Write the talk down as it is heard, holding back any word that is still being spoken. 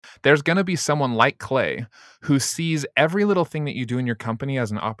there's going to be someone like Clay who sees every little thing that you do in your company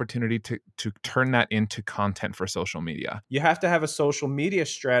as an opportunity to turn that into content for social media. You have to have a social media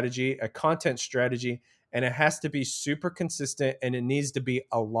strategy, a content strategy, and it has to be super consistent, and it needs to be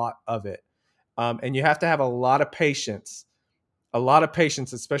a lot of it. And you have to have a lot of patience,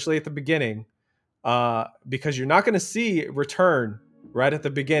 especially at the beginning, because you're not going to see return right at the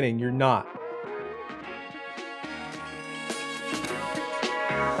beginning. You're not.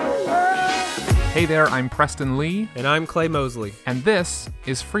 Hey there, I'm Preston Lee. And I'm Clay Mosley. And this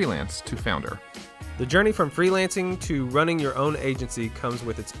is Freelance to Founder. The journey from freelancing to running your own agency comes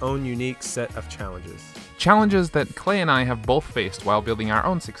with its own unique set of challenges. Challenges that Clay and I have both faced while building our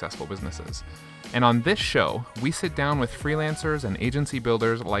own successful businesses. And on this show, we sit down with freelancers and agency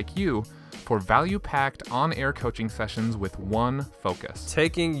builders like you for value-packed on-air coaching sessions with one focus: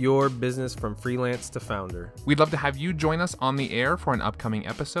 taking your business from freelance to founder. We'd love to have you join us on the air for an upcoming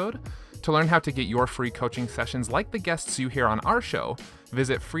episode. To learn how to get your free coaching sessions like the guests you hear on our show,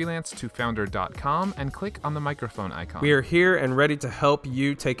 visit freelancetofounder.com and click on the microphone icon. We are here and ready to help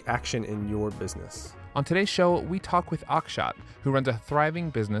you take action in your business. On today's show, we talk with Akshat, who runs a thriving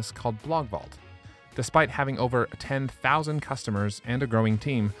business called BlogVault. Despite having over 10,000 customers and a growing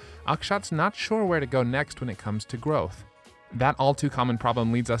team, Akshat's not sure where to go next when it comes to growth. That all-too-common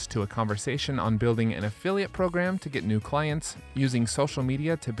problem leads us to a conversation on building an affiliate program to get new clients, using social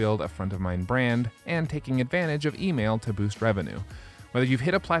media to build a front-of-mind brand, and taking advantage of email to boost revenue. Whether you've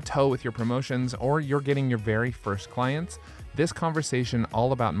hit a plateau with your promotions or you're getting your very first clients, this conversation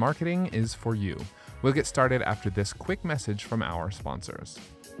all about marketing is for you. We'll get started after this quick message from our sponsors.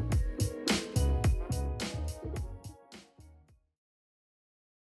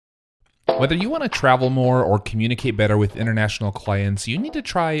 Whether you want to travel more or communicate better with international clients, you need to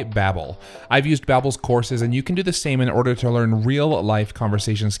try Babbel. I've used Babbel's courses, and you can do the same in order to learn real-life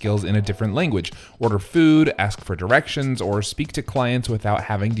conversation skills in a different language. Order food, ask for directions, or speak to clients without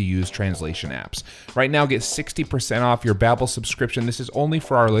having to use translation apps. Right now, get 60% off your Babbel subscription. This is only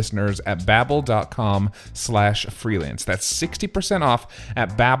for our listeners at babbel.com/freelance. That's 60% off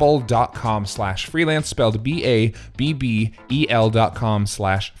at babbel.com/freelance, spelled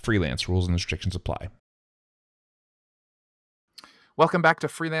BABBEL.com/freelance. Rules and restrictions apply. Welcome back to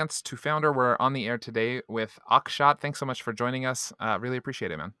Freelance to Founder. We're on the air today with Akshat. Thanks so much for joining us. Really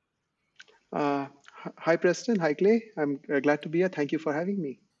appreciate it, man. Hi, Preston. Hi, Clay. I'm glad to be here. Thank you for having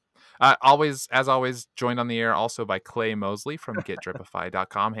me. As always, joined on the air also by Clay Mosley from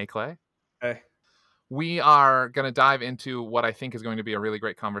GetDripify.com. Hey, Clay. Hey. We are going to dive into what I think is going to be a really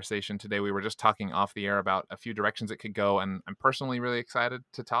great conversation today. We were just talking off the air about a few directions it could go, and I'm personally really excited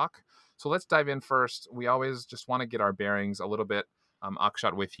to talk. So let's dive in first. We always just want to get our bearings a little bit.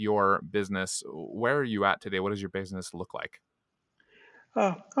 Akshat, with your business, where are you at today? What does your business look like?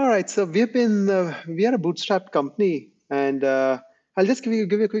 All right. So we are a bootstrapped company, and I'll just give you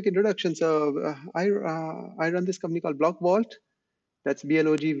a quick introduction. So I run this company called BlogVault. That's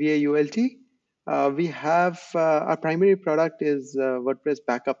BLOGVAULT. We have our primary product is WordPress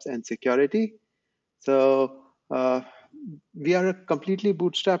backups and security. So we are a completely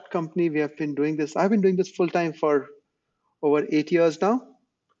bootstrapped company. I've been doing this full time for over 8 years now.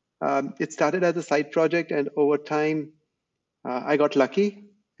 It started as a side project, and over time, I got lucky.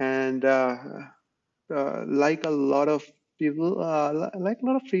 And like a lot of people, like a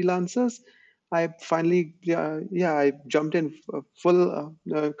lot of freelancers, I finally, I jumped in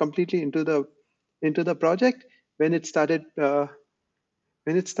completely into the project when it started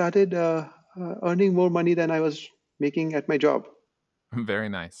earning more money than I was making at my job. Very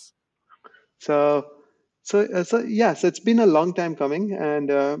nice. So it's been a long time coming, and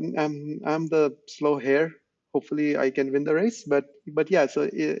I'm the slow hare. Hopefully I can win the race, but yeah, so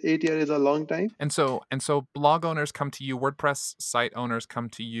 8 years is a long time. And so blog owners come to you, WordPress site owners come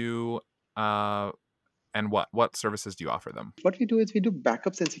to you, and what services do you offer them? What we do is we do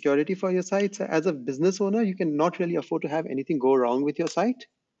backups and security for your sites. As a business owner, you cannot really afford to have anything go wrong with your site.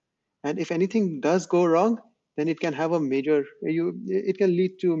 And if anything does go wrong, then it can have it can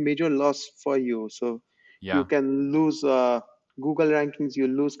lead to major loss for you. So you can lose Google rankings,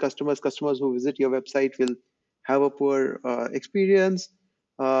 you'll lose customers. Customers who visit your website will have a poor experience.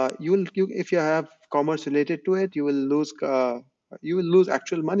 If you have commerce related to it, you will lose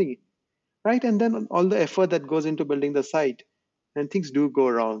actual money. Right, and then all the effort that goes into building the site, and things do go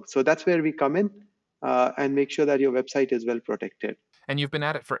wrong. So that's where we come in and make sure that your website is well protected. And you've been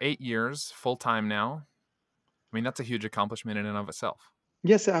at it for 8 years, full time now. I mean, that's a huge accomplishment in and of itself.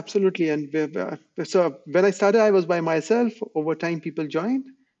 Yes, absolutely. And so when I started, I was by myself. Over time, people joined.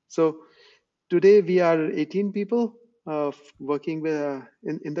 So today we are 18 people. working with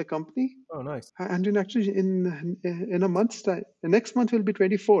in the company. Oh, nice. And in a month's time, the next month will be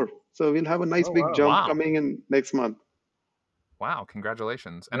 24. So we'll have a nice Oh, big wow. jump Wow. coming in next month. Wow,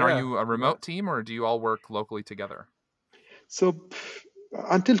 congratulations. And are Yeah. you a remote team or do you all work locally together? So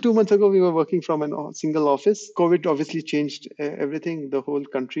until 2 months ago, we were working from a single office. COVID obviously changed everything. The whole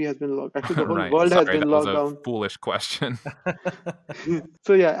country has been locked. Actually, the whole Right. world has Sorry, been that was locked a down. foolish question.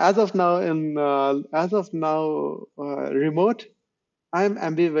 So yeah, as of now, remote. I'm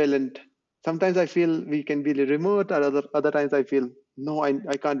ambivalent. Sometimes I feel we can be remote, or other times I feel no,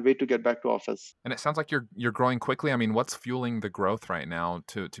 I can't wait to get back to office. And it sounds like you're growing quickly. I mean, what's fueling the growth right now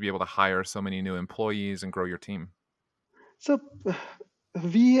to be able to hire so many new employees and grow your team? So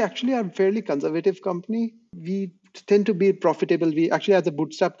we actually are a fairly conservative company. We tend to be profitable. We actually, as a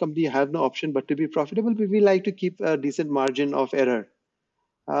bootstrap company, have no option but to be profitable. But we like to keep a decent margin of error.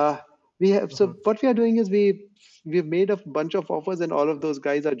 Uh, we have so what we are doing is we've made a bunch of offers, and all of those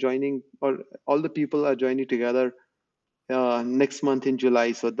guys are joining, or all the people are joining together next month in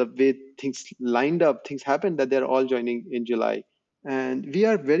July. So the way things lined up, things happened that they're all joining in July, and we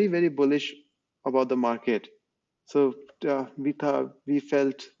are very very bullish about the market. So we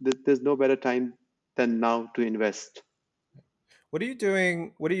felt that there's no better time than now to invest. What are you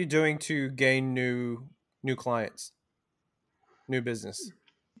doing? What are you doing to gain new clients, new business?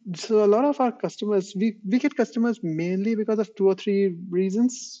 So a lot of our customers, we get customers mainly because of two or three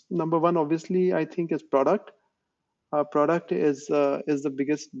reasons. Number one, obviously, I think is product. Our product is the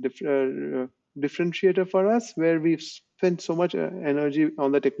biggest differentiator for us, where we've spent so much energy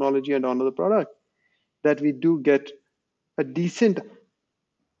on the technology and on the product that we do get a decent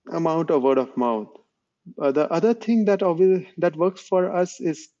amount of word of mouth. The other thing that works for us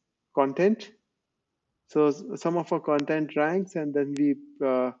is content. So some of our content ranks, and then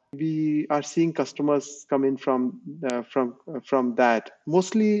we are seeing customers come in from that.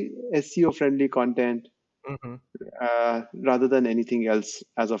 Mostly SEO friendly content Mm-hmm. rather than anything else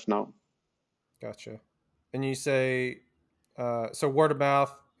as of now. Gotcha. And you say so word of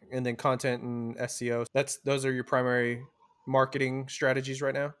mouth and then content and SEO. Those are your primary marketing strategies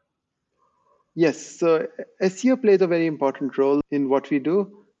right now. Yes, so SEO plays a very important role in what we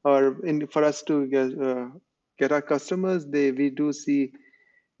do, or in for us to get our customers. We do see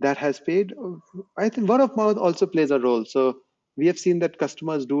that has paid. I think word of mouth also plays a role. So we have seen that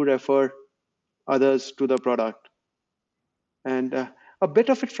customers do refer others to the product, and a bit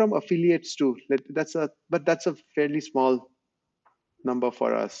of it from affiliates too. But that's a fairly small number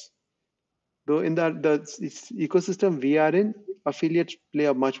for us. Though in the ecosystem we are in, affiliates play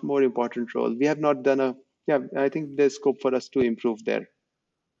a much more important role. We have not done a yeah. I think there's scope for us to improve there.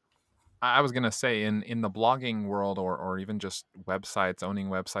 I was gonna say in the blogging world or even just websites, owning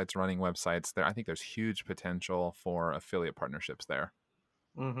websites, running websites, I think there's huge potential for affiliate partnerships there.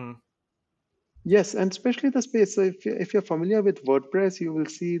 Mm-hmm. Yes, and especially the space. So if you're familiar with WordPress, you will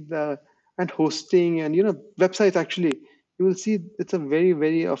see and hosting and websites actually. You will see it's a very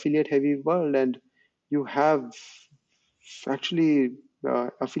very affiliate heavy world, and you have actually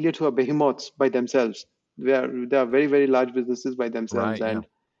affiliates who are behemoths by themselves. They are very very large businesses by themselves, Right, yeah.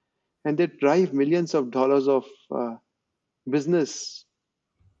 and they drive millions of dollars of business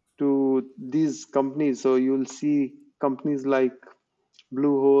to these companies. So you'll see companies like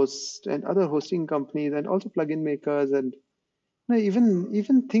Bluehost and other hosting companies, and also plugin makers, and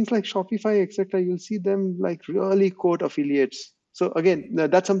even things like Shopify, etc. You'll see them like really quote affiliates. So again,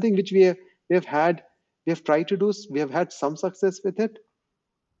 that's something which we have tried to do. We have had some success with it,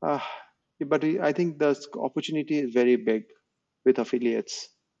 uh, but I think the opportunity is very big with affiliates.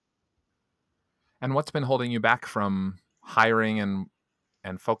 And what's been holding you back from hiring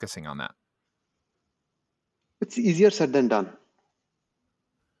and focusing on that? It's easier said than done.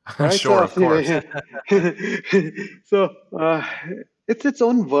 Right? Sure, of course. So it's its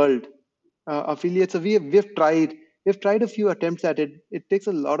own world. Affiliates. So we've tried a few attempts at it. It takes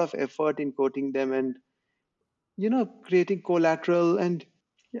a lot of effort in quoting them, and creating collateral, and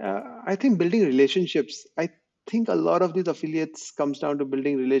I think building relationships. I think a lot of these affiliates comes down to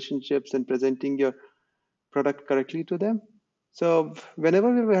building relationships and presenting your product correctly to them. So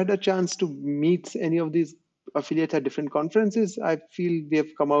whenever we've had a chance to meet any of these affiliates at different conferences, I feel we have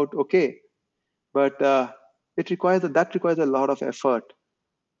come out okay. But that requires a lot of effort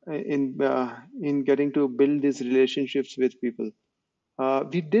in getting to build these relationships with people.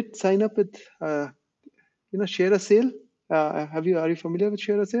 We did sign up with Share a Sale. Are you familiar with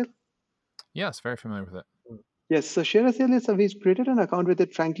Share a Sale? Yes, very familiar with it. Yes. So Share a Sale we've created an account with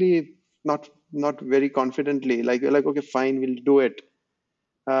it. Frankly, not very confidently. Like we're like, okay, fine, we'll do it.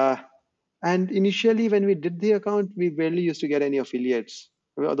 And initially, when we did the account, we barely used to get any affiliates.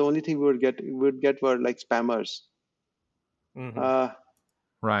 Well, the only thing we would get were like spammers. Mm-hmm. Uh,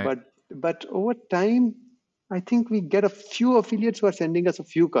 Right. but over time, I think we get a few affiliates who are sending us a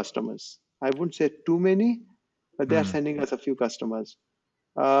few customers. I wouldn't say too many, but they are Hmm. sending us a few customers.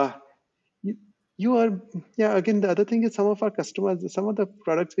 Uh, you, you are, yeah. Again, the other thing is some of our customers, some of the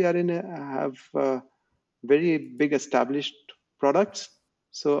products we are in have very big established products.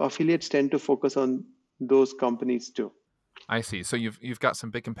 So affiliates tend to focus on those companies too. I see. So you've got some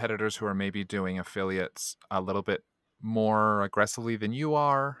big competitors who are maybe doing affiliates a little bit more aggressively than you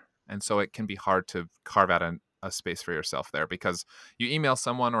are, and so it can be hard to carve out a space for yourself there because you email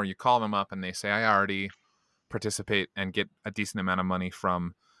someone or you call them up and they say, "I already participate and get a decent amount of money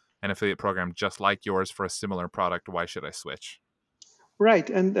from an affiliate program just like yours for a similar product. Why should I switch?" Right.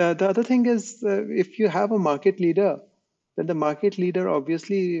 And the other thing is, if you have a market leader, then the market leader,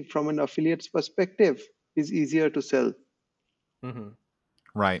 obviously, from an affiliate's perspective, is easier to sell. Mm-hmm.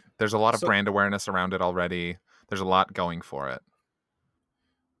 Right. There's a lot of So, brand awareness around it already. There's a lot going for it.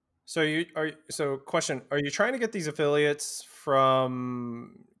 so question: are you trying to get these affiliates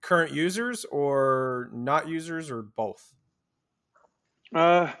from current users or not users or both?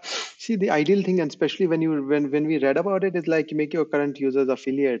 See, the ideal thing, and especially when we read about it, is like make your current users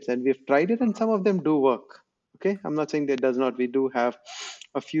affiliates, and we've tried it, and some of them do work. Okay, I'm not saying that does not. We do have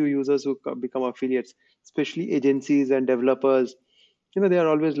a few users who become affiliates, especially agencies and developers. They are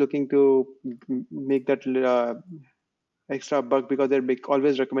always looking to make that extra buck because they're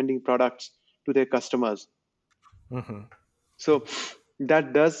always recommending products to their customers. Mm-hmm. So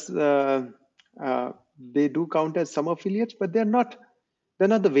that does they do count as some affiliates, but they're not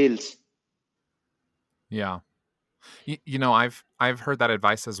the whales. Yeah. I've heard that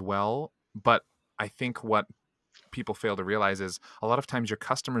advice as well, but I think what people fail to realize is a lot of times your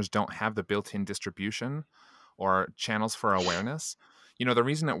customers don't have the built-in distribution or channels for awareness. The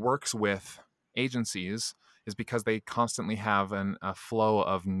reason it works with agencies is because they constantly have a flow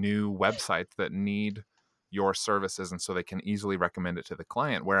of new websites that need your services, and so they can easily recommend it to the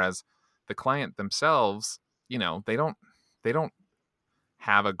client. Whereas the client themselves, they don't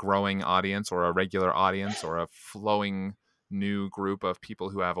have a growing audience or a regular audience or a flowing new group of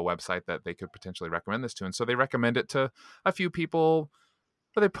people who have a website that they could potentially recommend this to. And so they recommend it to a few people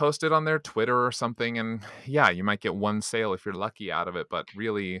or they post it on their Twitter or something. And yeah, you might get one sale if you're lucky out of it, but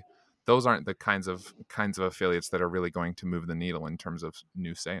really those aren't the kinds of affiliates that are really going to move the needle in terms of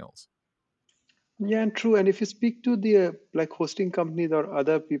new sales. Yeah, and true. And if you speak to the like hosting companies or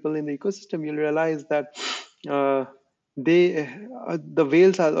other people in the ecosystem, you'll realize that uh, they the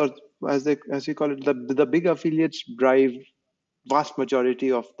whales are, or as we call it, the big affiliates drive vast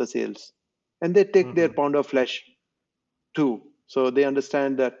majority of the sales, and they take their Mm-hmm. pound of flesh too. So they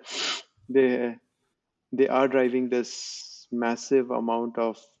understand that they they are driving this massive amount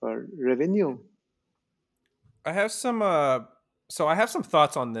of revenue. I have some so I have some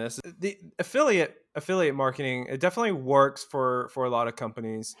thoughts on this. The affiliate marketing, it definitely works for a lot of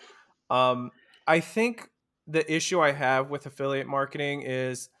companies. Um I think the issue I have with affiliate marketing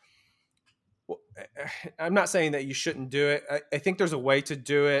is, well, I'm not saying that you shouldn't do it. I think there's a way to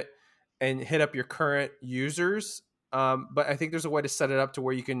do it and hit up your current users. But I think there's a way to set it up to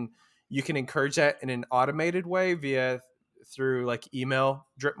where you can encourage that in an automated way via through like email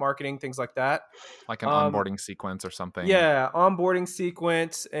drip marketing, things like that. Like an Um, onboarding sequence or something. yeah, onboarding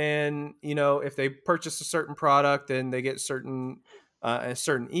sequence, and if they purchase a certain product, then they get a certain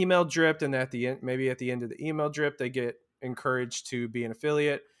email drip, and at the end, maybe at the end of the email drip, they get encouraged to be an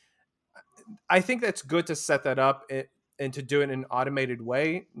affiliate. I think that's good to set that up and to do it in an automated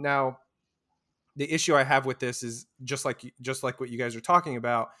way. Now, the issue I have with this is just like what you guys are talking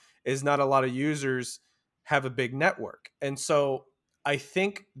about, is not a lot of users have a big network, and so I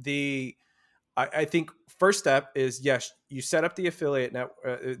think I think first step is, yes, you set up the affiliate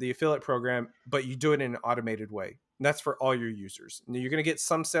program, but you do it in an automated way. And that's for all your users. Now, you're going to get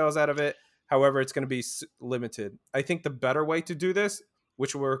some sales out of it. However, it's going to be limited. I think the better way to do this,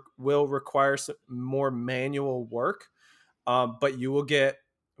 which will require some more manual work, but you will get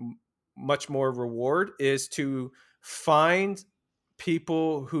much more reward, is to find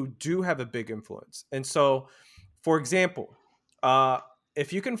people who do have a big influence. And so, for example, uh,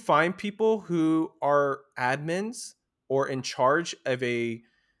 if you can find people who are admins or in charge of a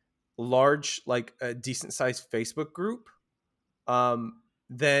large, like a decent sized Facebook group,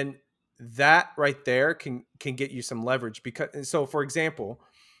 then that right there can get you some leverage. Because so, for example,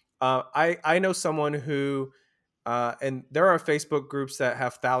 I know someone who, and there are Facebook groups that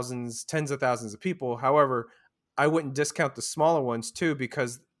have thousands, tens of thousands of people. However, I wouldn't discount the smaller ones too,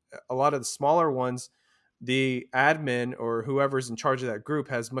 because a lot of the smaller ones, the admin or whoever's in charge of that group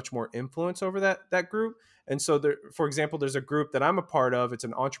has much more influence over that group. And so there, for example, there's a group that I'm a part of. It's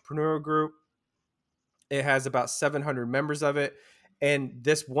an entrepreneur group. It has about 700 members of it. And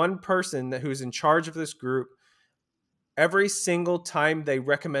this one person who's in charge of this group, every single time they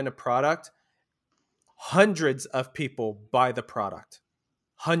recommend a product, hundreds of people buy the product.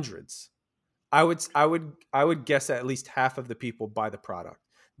 Hundreds. I would guess at least half of the people buy the product.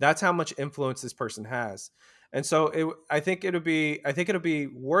 That's how much influence this person has. And so I think it'll be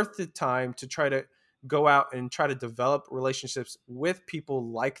worth the time to try to go out and try to develop relationships with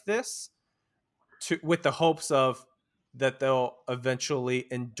people like this, with the hopes of that they'll eventually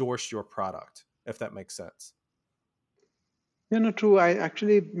endorse your product, if that makes sense. Yeah, no, true. I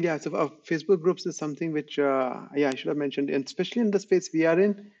actually, yeah, so Facebook groups is something which, I should have mentioned, and especially in the space we are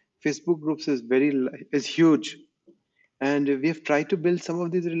in, Facebook groups is huge. And we have tried to build some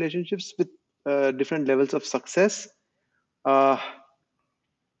of these relationships with different levels of success. I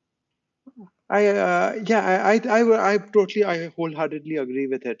wholeheartedly agree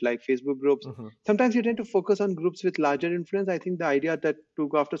with it. Like Facebook groups, sometimes you tend to focus on groups with larger influence. I think the idea that to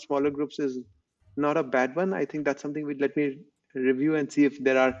go after smaller groups is not a bad one. I think that's something let me review and see if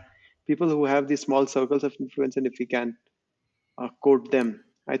there are people who have these small circles of influence, and if we can quote them.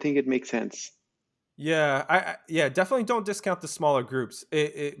 I think it makes sense. Yeah, definitely don't discount the smaller groups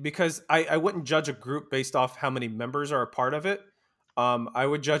because I wouldn't judge a group based off how many members are a part of it. I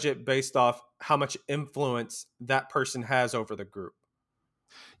would judge it based off how much influence that person has over the group.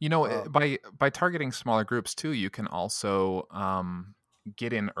 You know, by targeting smaller groups too, you can also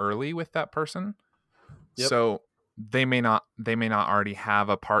get in early with that person. Yep. So they may not already have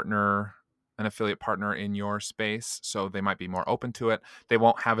a partner, an affiliate partner in your space, so they might be more open to it. They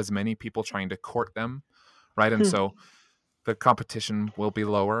won't have as many people trying to court them, right? And so the competition will be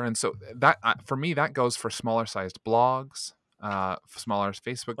lower. And so that for me, that goes for smaller sized blogs, smaller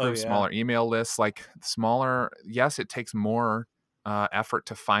Facebook groups, smaller email lists, like smaller. Yes, it takes more effort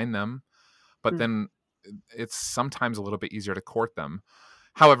to find them, but then it's sometimes a little bit easier to court them.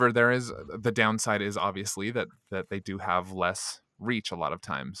 However, the downside is obviously that they do have less reach a lot of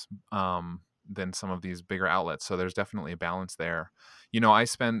times than some of these bigger outlets. So there's definitely a balance there. You know, I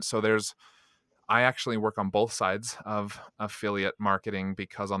actually work on both sides of affiliate marketing,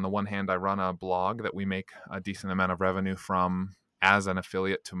 because on the one hand, I run a blog that we make a decent amount of revenue from as an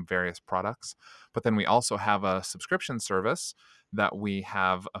affiliate to various products. But then we also have a subscription service that we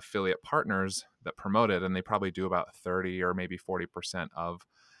have affiliate partners that promote it, and they probably do about 30 or maybe 40% of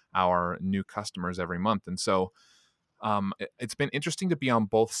our new customers every month. And so it's been interesting to be on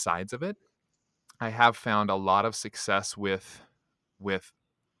both sides of it. I have found a lot of success with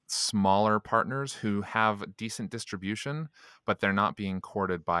smaller partners who have decent distribution, but they're not being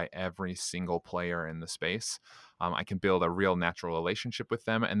courted by every single player in the space. I can build a real natural relationship with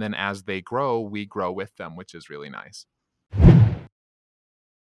them, and then as they grow, we grow with them, which is really nice.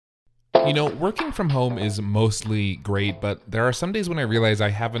 You know, working from home is mostly great, but there are some days when I realize I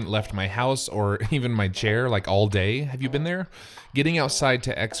haven't left my house or even my chair like all day. Have you been there? Getting outside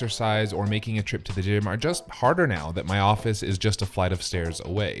to exercise or making a trip to the gym are just harder now that my office is just a flight of stairs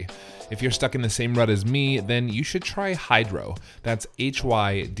away. If you're stuck in the same rut as me, then you should try Hydrow. That's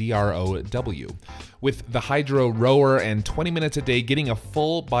HYDROW. With the Hydrow rower and 20 minutes a day, getting a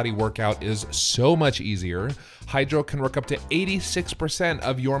full body workout is so much easier. Hydrow can work up to 86%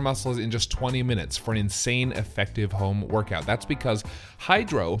 of your muscles in just 20 minutes for an insane effective home workout. That's because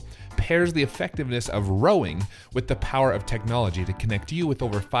Hydrow pairs the effectiveness of rowing with the power of technology to connect you with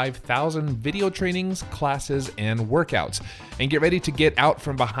over 5,000 video trainings, classes, and workouts. And get ready to get out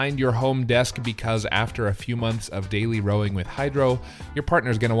from behind your home desk, because after a few months of daily rowing with Hydrow, your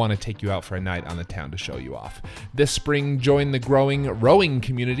partner's going to want to take you out for a night on the town to show you off. This spring, join the growing rowing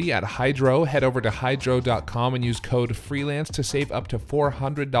community at Hydrow. Head over to hydrow.com and use code FREELANCE to save up to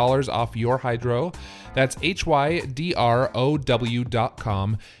 $400 off your Hydrow. That's HYDROW.com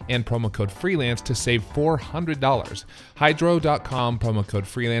and promo code FREELANCE to save $400. Hydrow.com, promo code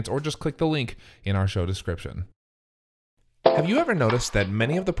FREELANCE, or just click the link in our show description. Have you ever noticed that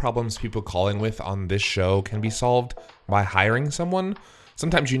many of the problems people call in with on this show can be solved by hiring someone?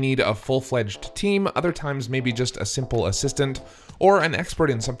 Sometimes you need a full-fledged team, other times maybe just a simple assistant, or an expert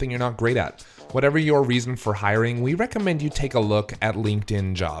in something you're not great at. Whatever your reason for hiring, we recommend you take a look at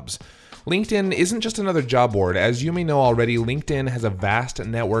LinkedIn Jobs. LinkedIn isn't just another job board. As you may know already, LinkedIn has a vast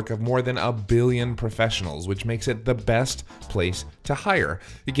network of more than 1 billion professionals, which makes it the best place to hire.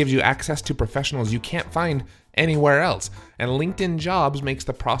 It gives you access to professionals you can't find anywhere else. And LinkedIn Jobs makes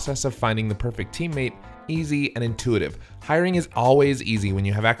the process of finding the perfect teammate easy and intuitive. Hiring is always easy when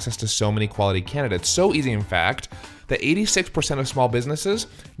you have access to so many quality candidates. So easy, in fact, that 86% of small businesses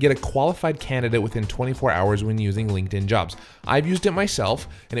get a qualified candidate within 24 hours when using LinkedIn Jobs. I've used it myself,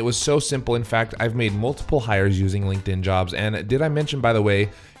 and it was so simple. In fact, I've made multiple hires using LinkedIn Jobs. And did I mention, by the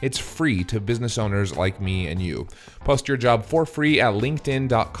way, it's free to business owners like me and you. Post your job for free at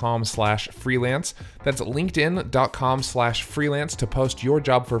linkedin.com/freelance. That's linkedin.com/freelance to post your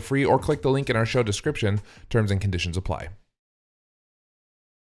job for free, or click the link in our show description. Terms and conditions apply.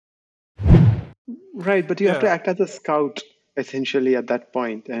 Right, but you have to act as a scout essentially at that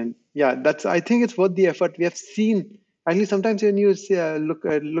point, and yeah, I think it's worth the effort. We have seen, at least sometimes when you see,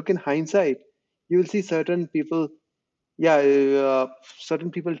 look in hindsight, you will see certain people,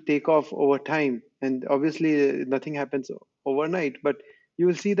 certain people take off over time, and obviously nothing happens overnight. But you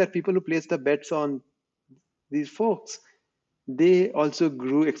will see that people who place the bets on these folks, they also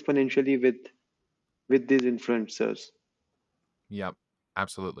grew exponentially with these influencers. Yep,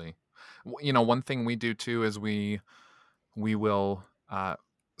 absolutely. One thing we do too is we will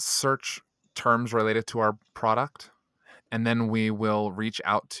search terms related to our product, and then we will reach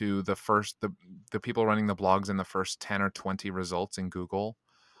out to the people running the blogs in the first 10 or 20 results in Google.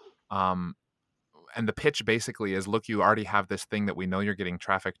 And the pitch basically is, look, you already have this thing that we know you're getting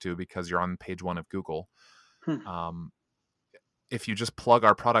traffic to because you're on page 1 of Google. If you just plug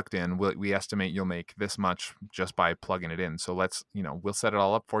our product in, we estimate you'll make this much just by plugging it in. So we'll set it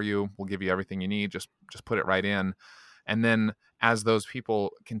all up for you. We'll give you everything you need. Just put it right in. And then as those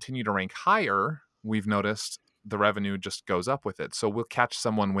people continue to rank higher, we've noticed the revenue just goes up with it. So we'll catch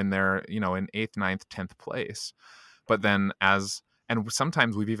someone when they're, in 8th, 9th, 10th place. But then and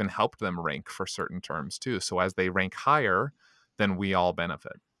sometimes we've even helped them rank for certain terms too. So as they rank higher, then we all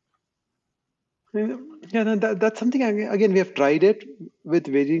benefit. Yeah, that's something, again, we have tried it with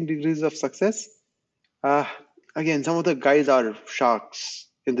varying degrees of success. Again, some of the guys are sharks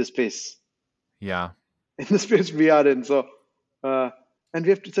in this space. Yeah. In the space we are in. So, and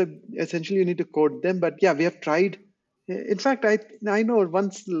we have to, so essentially you need to code them. But yeah, we have tried. In fact, I know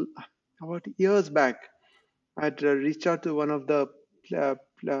once, about years back, I'd reached out to one of the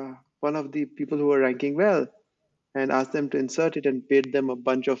people who were ranking well and asked them to insert it and paid them a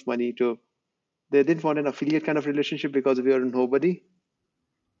bunch of money to. They didn't want an affiliate kind of relationship because we were nobody.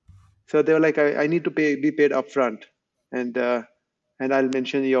 So they were like, I need to be paid upfront, and I'll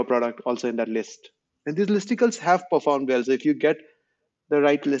mention your product also in that list. And these listicles have performed well. So if you get the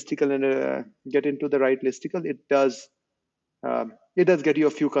right listicle and get into the right listicle, it does get you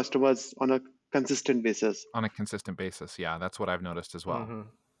a few customers on a consistent basis. On a consistent basis, yeah, that's what I've noticed as well. Mm-hmm.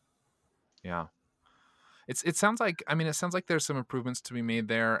 Yeah. It sounds like there's some improvements to be made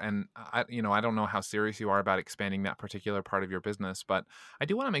there, and I don't know how serious you are about expanding that particular part of your business, but I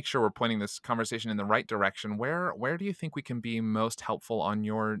do want to make sure we're pointing this conversation in the right direction. Where do you think we can be most helpful on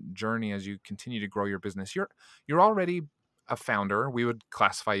your journey as you continue to grow your business? You're already a founder. We would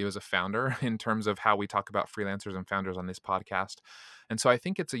classify you as a founder in terms of how we talk about freelancers and founders on this podcast, and so I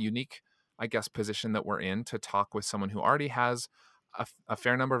think it's a unique, I guess, position that we're in to talk with someone who already has a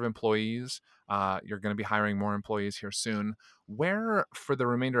fair number of employees. You're going to be hiring more employees here soon. Where, for the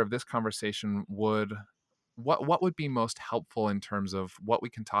remainder of this conversation, what would be most helpful in terms of what we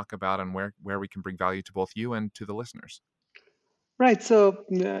can talk about and where we can bring value to both you and to the listeners? Right. So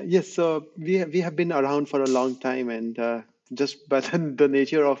yes. So we have been around for a long time, and just by the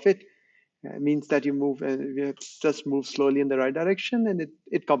nature of it means that you move, and we have just move slowly in the right direction, and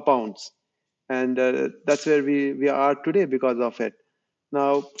it compounds, and that's where we are today because of it.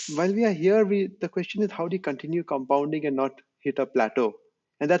 Now, while we are here, the question is, how do you continue compounding and not hit a plateau?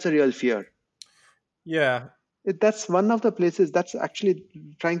 And that's a real fear. Yeah. That's one of the places that's actually,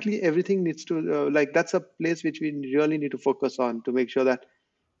 frankly, everything needs to, that's a place which we really need to focus on to make sure that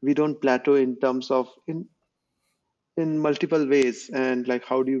we don't plateau in terms of in multiple ways. And like,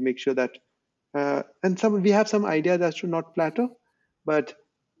 how do you make sure that, we have some ideas as to not plateau, but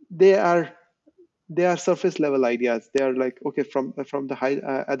they are surface level ideas. They are like, okay, from the high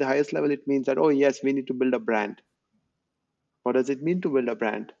at the highest level, it means that, oh yes, we need to build a brand. What does it mean to build a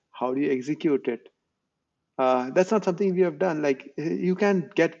brand? How do you execute it? That's not something we have done. Like, you can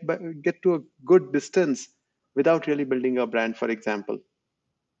get to a good distance without really building a brand, for example.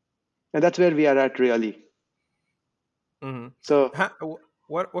 And that's where we are at, really. Mm-hmm. So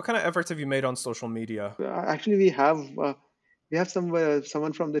what kind of efforts have you made on social media? Actually, we have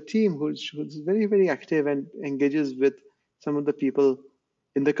someone from the team who's very, very active and engages with some of the people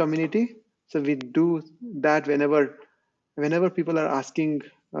in the community. So we do that whenever people are asking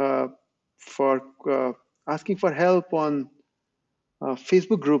for help on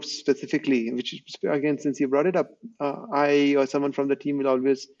Facebook groups specifically, which again, since you brought it up, I or someone from the team will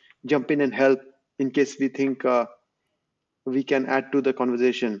always jump in and help in case we think we can add to the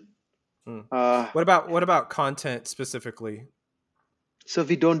conversation. What about content specifically? So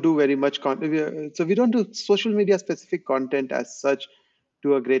we don't do very much content. So we don't do social media specific content as such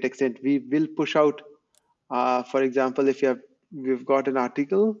to a great extent. We will push out, for example, if we've got an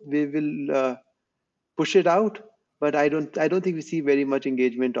article, we will push it out. But I don't think we see very much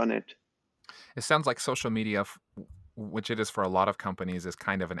engagement on it. It sounds like social media, which it is for a lot of companies, is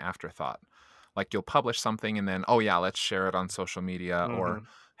kind of an afterthought. Like you'll publish something and then, oh yeah, let's share it on social media. Or,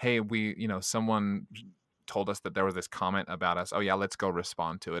 hey, someone told us that there was this comment about us. Oh yeah, let's go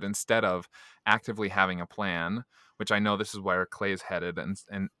respond to it. Instead of actively having a plan, which I know this is where Clay's headed,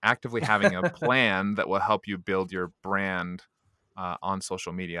 and actively having a plan that will help you build your brand on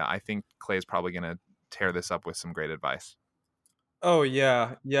social media. I think Clay's probably going to tear this up with some great advice. Oh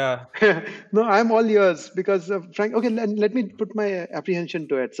yeah. No, I'm all yours because Frank. Okay, let me put my apprehension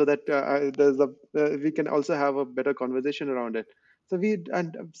to it so that we can also have a better conversation around it. So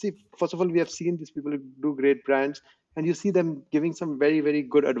see, first of all, we have seen these people who do great brands, and you see them giving some very, very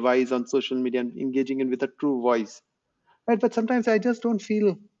good advice on social media and engaging in with a true voice, right? But sometimes I don't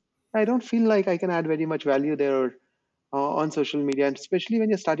feel like I can add very much value there on social media, and especially when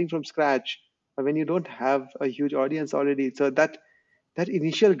you're starting from scratch, or when you don't have a huge audience already. So that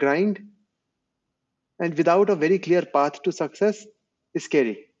initial grind and without a very clear path to success is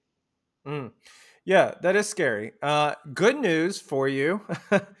scary. Yeah, that is scary. Good news for you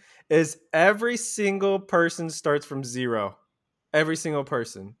is every single person starts from zero. Every single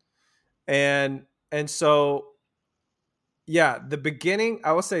person. And so yeah, the beginning,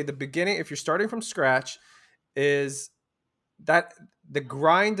 I will say the beginning, if you're starting from scratch, is that the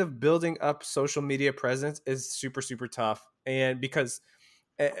grind of building up social media presence is super, super tough. And because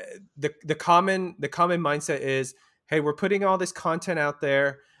the common mindset is, hey, we're putting all this content out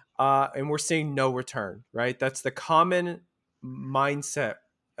there and we're seeing no return, right? That's the common mindset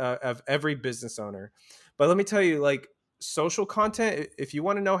of every business owner. But let me tell you, like, social content, if you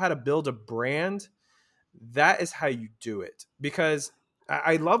want to know how to build a brand, that is how you do it. Because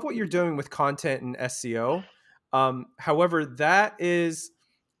I love what you're doing with content and SEO. However,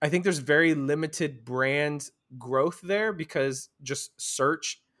 I think there's very limited brand growth there, because just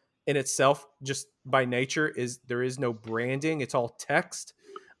search in itself, just by nature, there is no branding. It's all text.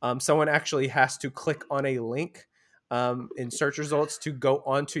 Someone actually has to click on a link in search results to go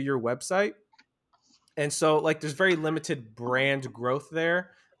onto your website. And so, like, there's very limited brand growth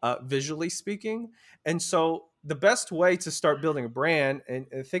there, visually speaking. And so the best way to start building a brand, and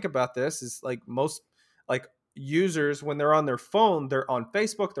think about this, is like most like users, when they're on their phone, they're on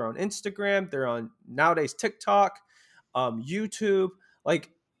Facebook, they're on Instagram, they're on nowadays TikTok, YouTube.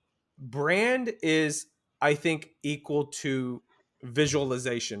 Like, brand is, I think, equal to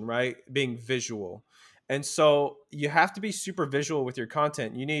visualization, right? Being visual. And so you have to be super visual with your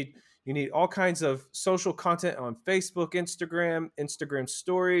content. You need all kinds of social content on Facebook, Instagram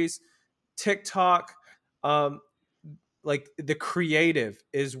stories, TikTok. Like, the creative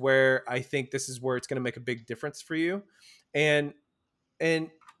is where I think this is where it's going to make a big difference for you. And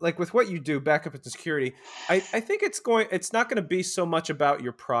like with what you do, backup and security, I think it's not going to be so much about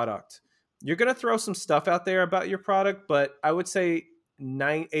your product. You're going to throw some stuff out there about your product, but I would say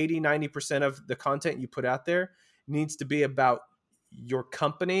 80-90% of the content you put out there needs to be about your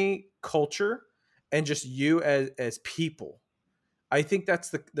company culture and just you as people. I think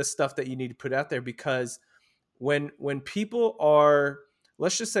that's the stuff that you need to put out there, because when people are,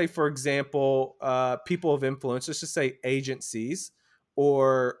 let's just say, for example, people of influence, let's just say agencies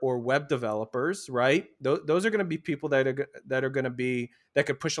or web developers, right? Those are going to be people that are going to be, that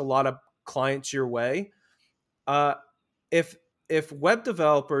could push a lot of clients your way. If web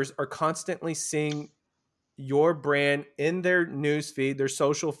developers are constantly seeing your brand in their news feed, their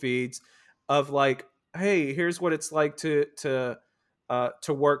social feeds, of like, hey, here's what it's like to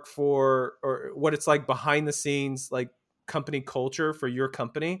work for, or what it's like behind the scenes, like company culture for your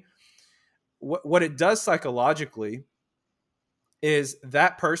company. What it does psychologically is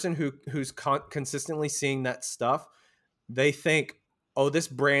that person who's consistently seeing that stuff, they think, oh, this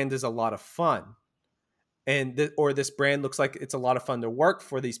brand is a lot of fun, and or this brand looks like it's a lot of fun to work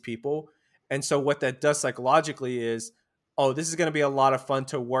for these people. And so what that does psychologically is, oh, this is going to be a lot of fun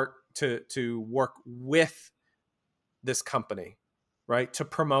to work with this company, right? To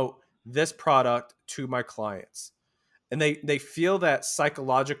promote this product to my clients. And they feel that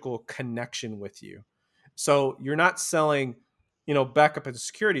psychological connection with you. So you're not selling, backup and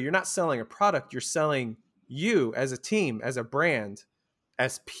security. You're not selling a product. You're selling you as a team, as a brand.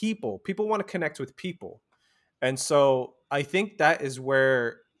 as people. People want to connect with people. And so I think that is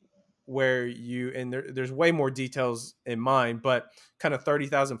where you, and there's way more details in mind, but kind of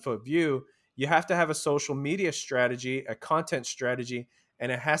 30,000 foot view, you have to have a social media strategy, a content strategy,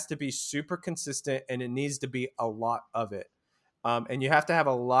 and it has to be super consistent, and it needs to be a lot of it. And you have to have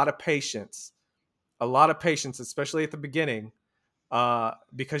a lot of patience, especially at the beginning,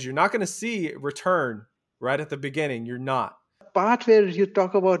 because you're not going to see return right at the beginning. You're not. Part where you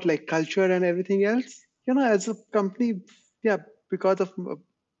talk about like culture and everything else, as a company, yeah, because of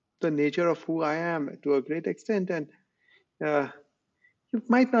the nature of who I am to a great extent, and uh, it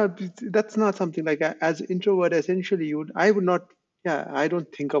might not be, that's not something like as introvert essentially I would not, yeah, I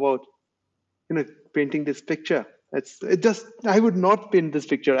don't think about painting this picture. It just, I would not paint this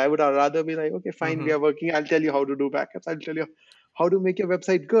picture. I would rather be like, okay, fine, we Mm-hmm. are working, I'll tell you how to do backups, I'll tell you how to make your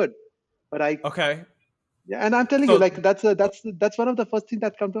website good. But Okay. yeah, and I'm telling you, So like that's one of the first things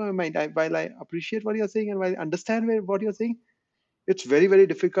that come to my mind. While I appreciate what you're saying and while I understand what you're saying, it's very, very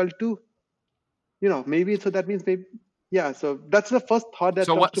difficult to, maybe, so that means maybe, yeah. So that's the first thought that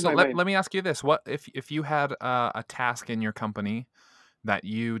So comes what? to So my let, mind. let me ask you this: what if you had a task in your company that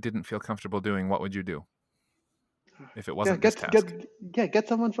you didn't feel comfortable doing? What would you do if it Yeah, wasn't this task? get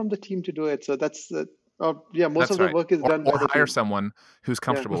someone from the team to do it. So that's yeah, most That's of the right. work is done by Or the hire team. someone who's Yeah.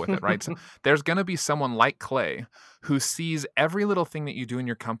 comfortable with it, right? So there's going to be someone like Clay who sees every little thing that you do in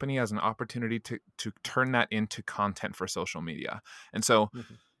your company as an opportunity to turn that into content for social media. And so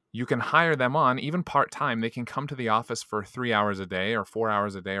Mhm. you can hire them on even part-time. They can come to the office for 3 hours a day or 4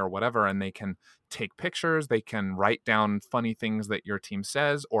 hours a day or whatever, and they can take pictures, they can write down funny things that your team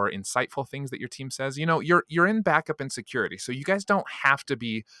says or insightful things that your team says. You're in backup and security, so you guys don't have to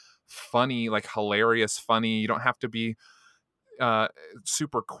be funny, like hilarious funny. You don't have to be uh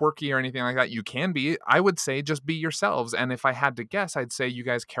super quirky or anything like that. You can be, I would say, just be yourselves. And if I had to guess, I'd say you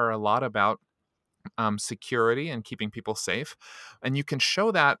guys care a lot about security and keeping people safe. And you can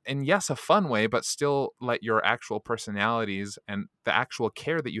show that in, yes, a fun way, but still let your actual personalities and the actual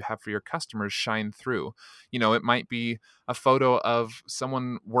care that you have for your customers shine through. It might be a photo of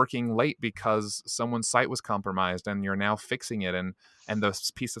someone working late because someone's site was compromised and you're now fixing it. And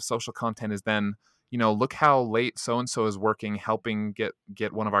this piece of social content is then, look how late so and so is working, helping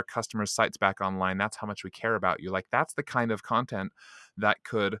get one of our customers' sites back online. That's how much we care about you. Like, that's the kind of content that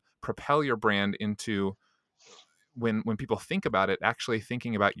could propel your brand into, when people think about it, actually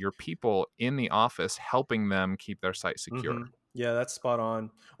thinking about your people in the office, helping them keep their site secure. Mm-hmm. Yeah, that's spot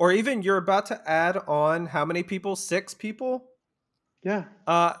on. Or even you're about to add on how many people? 6 people? Yeah.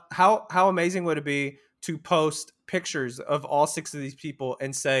 How amazing would it be to post pictures of all 6 of these people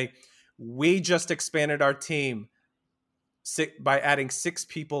and say, we just expanded our team by adding 6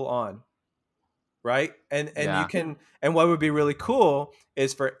 people on, right? And you Yeah. can, and what would be really cool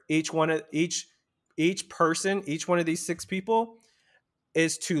is for each person, each one of these 6 people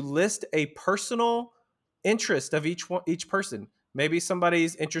is to list a personal interest of each person. Maybe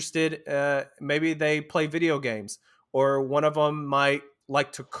somebody's interested, maybe they play video games, or one of them might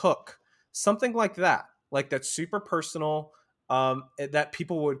like to cook, something like that, like that's super personal, that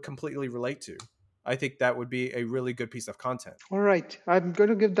people would completely relate to. I think that would be a really good piece of content. All right, I'm going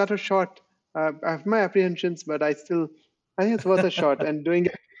to give that a shot. I have my apprehensions, but I think it's worth a shot, and doing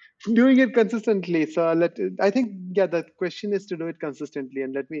it consistently. So I think, yeah, the question is to do it consistently,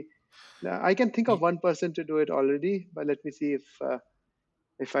 and I can think of one person to do it already, but let me see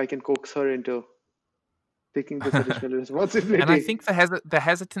if I can coax her into taking this additional And I responsibility. think the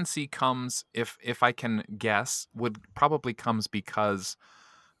hesitancy comes, if I can guess, would probably comes because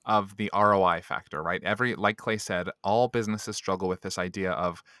of the ROI factor, right? Like Clay said, all businesses struggle with this idea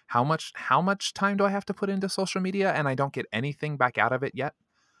of how much time do I have to put into social media and I don't get anything back out of it yet.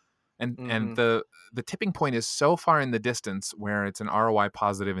 And Mm-hmm. the tipping point is so far in the distance where it's an ROI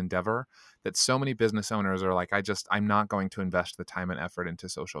positive endeavor that so many business owners are like, I'm not going to invest the time and effort into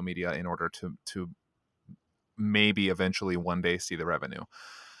social media in order to maybe eventually one day see the revenue.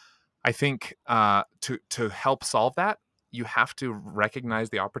 I think to help solve that, you have to recognize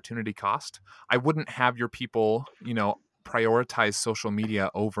the opportunity cost. I wouldn't have your people, prioritize social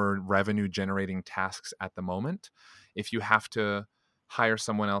media over revenue generating tasks at the moment. If you have to hire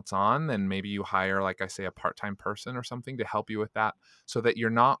someone else on, then maybe you hire, like I say, a part-time person or something to help you with that, so that you're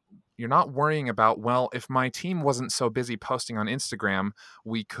not worrying about, well, if my team wasn't so busy posting on Instagram,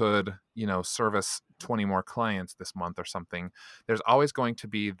 we could, service 20 more clients this month or something. There's always going to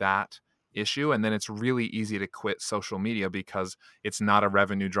be that issue, and then it's really easy to quit social media because it's not a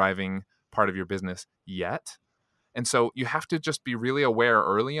revenue driving part of your business yet. And so you have to just be really aware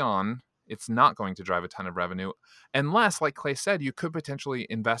early on, it's not going to drive a ton of revenue unless, like Clay said, you could potentially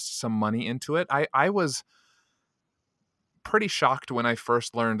invest some money into it. I was pretty shocked when I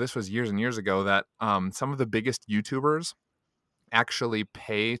first learned, this was years and years ago, that some of the biggest YouTubers actually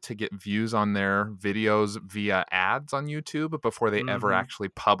pay to get views on their videos via ads on YouTube before they ever actually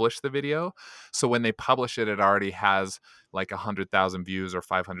publish the video. So when they publish it, it already has like 100,000 views or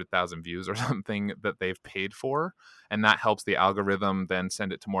 500,000 views or something that they've paid for. And that helps the algorithm then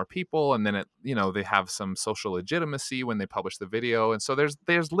send it to more people. And then it, they have some social legitimacy when they publish the video. And so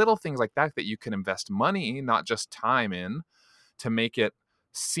there's little things like that you can invest money, not just time, in to make it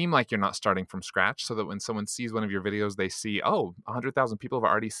seem like you're not starting from scratch, so that when someone sees one of your videos, they see, 100,000 people have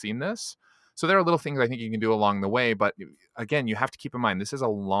already seen this. So there are little things I think you can do along the way. But again, you have to keep in mind, this is a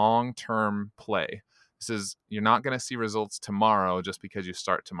long-term play. You're not going to see results tomorrow just because you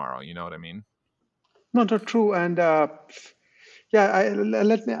start tomorrow. You know what I mean? No, not true. And let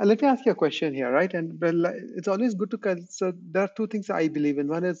me ask you a question here, right? And it's always good to. So there are two things I believe in.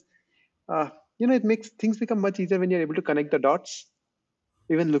 One is, it makes things become much easier when you're able to connect the dots,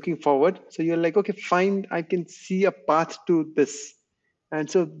 even looking forward. So you're like, okay, fine, I can see a path to this. And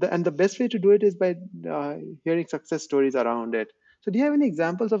so the best way to do it is by hearing success stories around it. So do you have any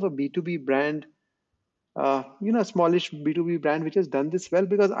examples of a B2B brand, a smallish B2B brand which has done this well?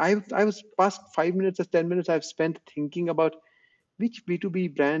 Because I was past 5 minutes or 10 minutes I've spent thinking about which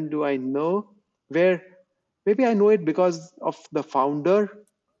B2B brand do I know, where maybe I know it because of the founder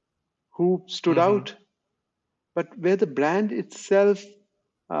who stood out, but where the brand itself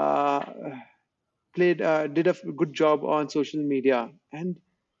did a good job on social media. And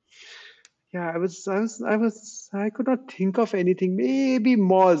yeah, I could not think of anything. Maybe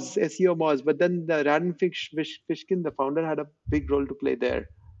Moz, SEO Moz, but then the Radin Fishkin, the founder, had a big role to play there.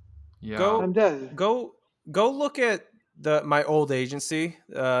 Yeah. Go look at my old agency.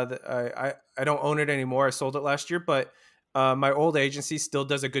 I don't own it anymore. I sold it last year, but my old agency still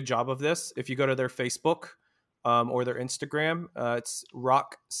does a good job of this. If you go to their Facebook or their Instagram, it's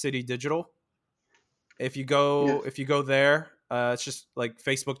Rock City Digital. If you go there, it's just like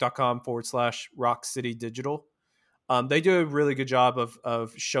facebook.com/Rock City Digital. They do a really good job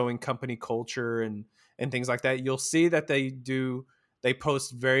of showing company culture and things like that. You'll see that they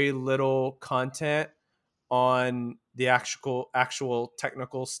post very little content on the actual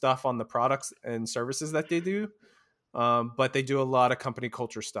technical stuff on the products and services that they do. But they do a lot of company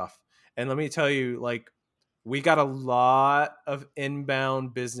culture stuff. And let me tell you, like, we got a lot of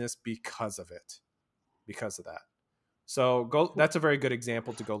inbound business because of that. So that's a very good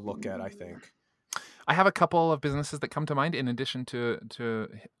example to go look at, I think. I have a couple of businesses that come to mind in addition to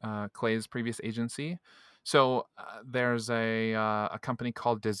Clay's previous agency. So there's a company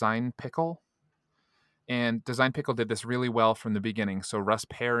called Design Pickle. And Design Pickle did this really well from the beginning. So Russ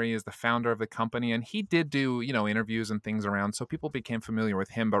Perry is the founder of the company, and he did do, interviews and things around. So people became familiar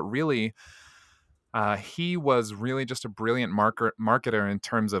with him, but really, he was really just a brilliant marketer in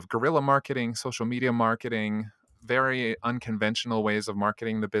terms of guerrilla marketing, social media marketing, very unconventional ways of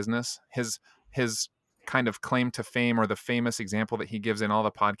marketing the business. His kind of claim to fame, or the famous example that he gives in all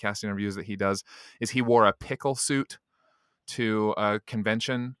the podcast interviews that he does, is he wore a pickle suit to a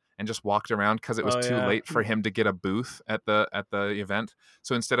convention and just walked around because it was too late for him to get a booth at the event.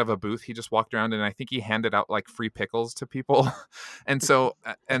 So instead of a booth, he just walked around, and I think he handed out like free pickles to people. and so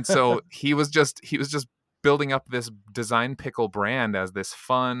he was just building up this Design Pickle brand as this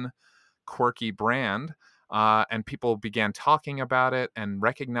fun, quirky brand, and people began talking about it and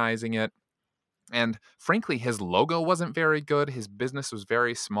recognizing it. And frankly, his logo wasn't very good. His business was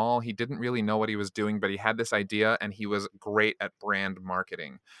very small. He didn't really know what he was doing, but he had this idea, and he was great at brand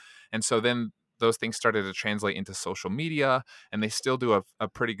marketing. And so then those things started to translate into social media, and they still do a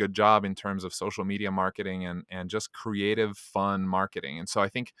pretty good job in terms of social media marketing and just creative, fun marketing. And so I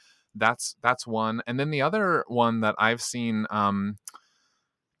think that's one. And then the other one that I've seen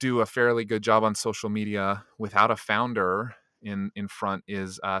do a fairly good job on social media without a founder in front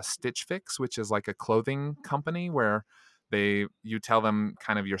is Stitch Fix, which is like a clothing company where you tell them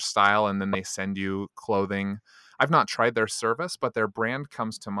kind of your style, and then they send you clothing. I've not tried their service, but their brand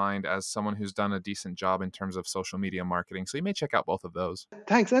comes to mind as someone who's done a decent job in terms of social media marketing. So you may check out both of those.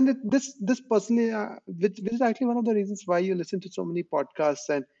 Thanks. And this personally, which is actually one of the reasons why you listen to so many podcasts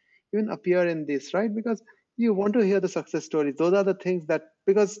and even appear in this, right? Because you want to hear the success stories. Those are the things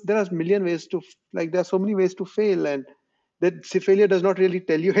because there are there are so many ways to fail, and that failure does not really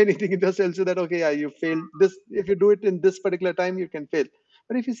tell you anything. It just tells you that, okay, yeah, you failed this. If you do it in this particular time, you can fail.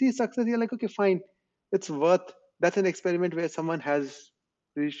 But if you see success, you're like, okay, fine, that's an experiment where someone has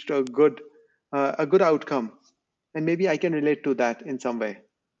reached a good outcome. And maybe I can relate to that in some way.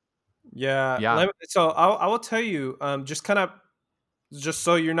 Yeah. Yeah. So I will tell you, just kind of, just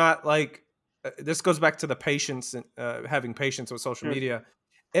so you're not like, this goes back to the patience and having patience with social Yes. media.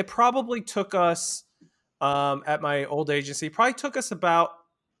 It probably took us, at my old agency, probably took us about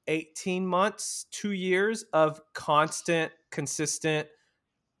 18 months, 2 years of constant, consistent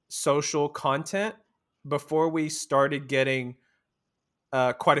social content before we started getting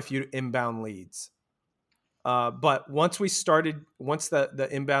quite a few inbound leads. But once the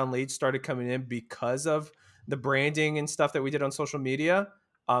inbound leads started coming in because of the branding and stuff that we did on social media,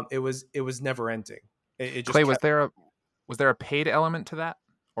 it was never ending. It just Clay, kept. was there a paid element to that,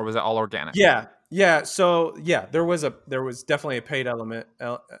 or was it all organic? Yeah, yeah. So yeah, there was definitely a paid element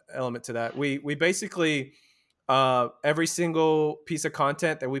to that. We basically, every single piece of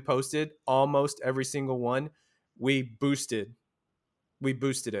content that we posted, almost every single one, we boosted we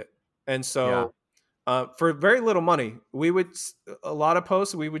boosted it, and Yeah. so for very little money, a lot of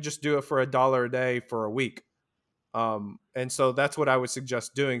posts we would just do it for $1 a day for a week, and so that's what I would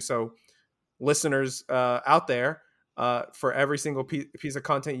suggest doing. So listeners out there, for every single piece of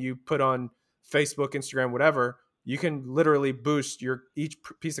content you put on Facebook, Instagram, whatever, you can literally boost your each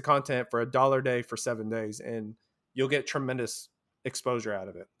piece of content for $1 a day for 7 days, and you'll get tremendous exposure out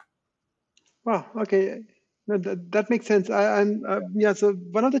of it. Wow. Okay. No, that makes sense. And yeah, so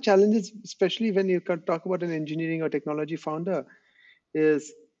one of the challenges, especially when you can talk about an engineering or technology founder,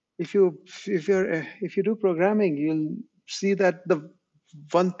 is if you do programming, you'll see that the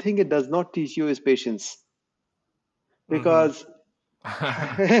one thing it does not teach you is patience, Mm-hmm. because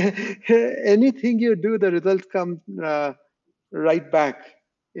anything you do, the results come right back.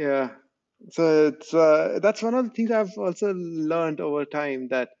 Yeah. So that's one of the things I've also learned over time,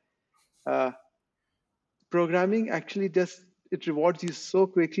 that uh, programming actually just it rewards you so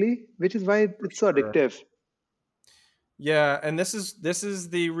quickly, which is why it's so Sure. addictive. Yeah, and this is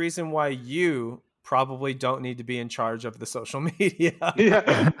the reason why you probably don't need to be in charge of the social media.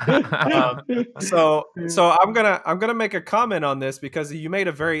 Yeah. um, so I'm gonna make a comment on this, because you made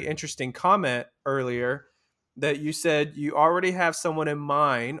a very interesting comment earlier, that you said you already have someone in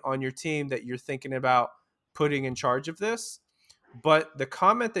mind on your team that you're thinking about putting in charge of this. But the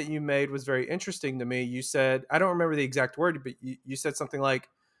comment that you made was very interesting to me. You said, I don't remember the exact word, but you said something like,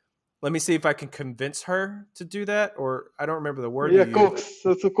 let me see if I can convince her to do that, or I don't remember the word you Yeah, used. coax.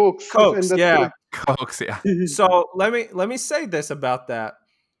 So coax, and Coax, that's yeah. correct. Coax, yeah. So let me say this about that.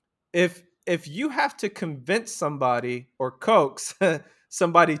 If you have to convince somebody or coax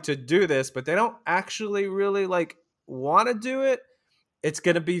somebody to do this, but they don't actually really like want to do it, it's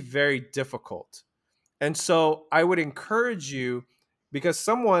going to be very difficult. And so I would encourage you, because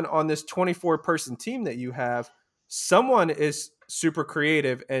someone on this 24-person team that you have, someone is super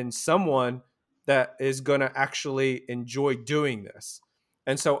creative and someone that is going to actually enjoy doing this.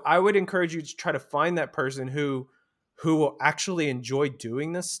 And so I would encourage you to try to find that person who will actually enjoy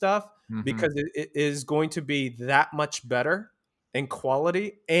doing this stuff, Hmm. because it is going to be that much better in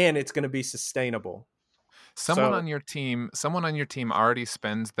quality, and it's going to be sustainable. So, Someone on your team already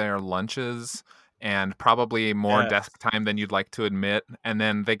spends their lunches and probably more yes. desk time than you'd like to admit, and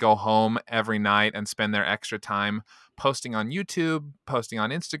then they go home every night and spend their extra time posting on YouTube, posting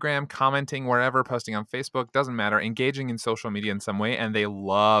on Instagram, commenting wherever, posting on Facebook, doesn't matter, engaging in social media in some way, and they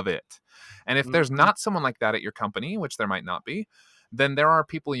love it. And if there's Mhm. not someone like that at your company, which there might not be, then there are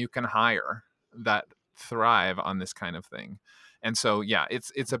people you can hire that thrive on this kind of thing. And so, yeah,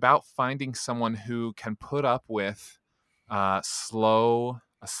 it's about finding someone who can put up with a slow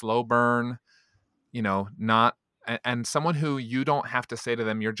burn, not and someone who you don't have to say to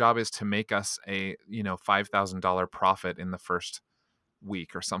them, your job is to make us a $5,000 profit in the first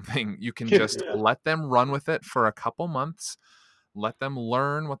week or something. You can just Yeah. let them run with it for a couple months, let them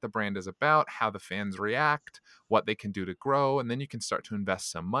learn what the brand is about, how the fans react, what they can do to grow, and then you can start to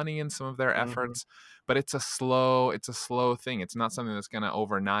invest some money in some of their Mhm. efforts. But it's a slow thing. It's not something that's going to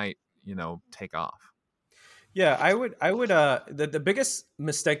overnight, take off. Yeah, I would the biggest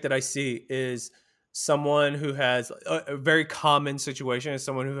mistake that I see is someone who has a very common situation is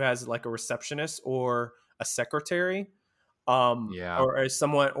someone who has like a receptionist or a secretary, Yeah. or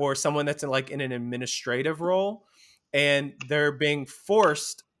someone that's in an administrative role, and they're being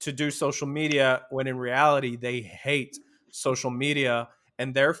forced to do social media when in reality they hate social media,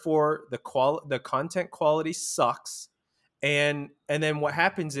 and therefore the content quality sucks. And then what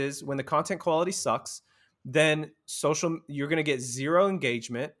happens is, when the content quality sucks, then you're going to get zero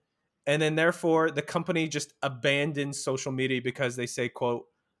engagement, and then therefore the company just abandons social media because they say, quote,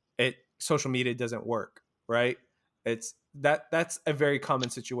 it social media doesn't work, right? That's a very common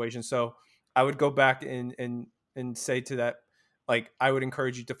situation. So I would go back and say to like I would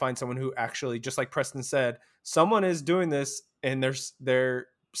encourage you to find someone who actually, just like Preston said, someone is doing this in their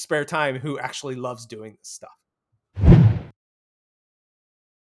spare time who actually loves doing this stuff.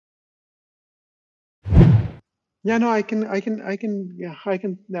 Yeah, no, I can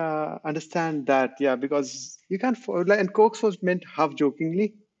understand that. Yeah, because you can't, like, and Coax was meant half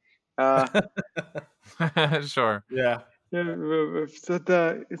jokingly. Uh, Sure. Yeah.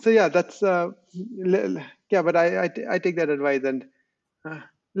 so yeah, that's yeah, but I take that advice and uh,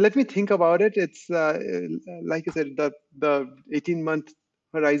 let me think about it. It's like you said, the 18-month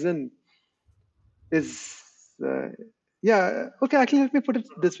horizon is yeah, okay. Actually, let me put it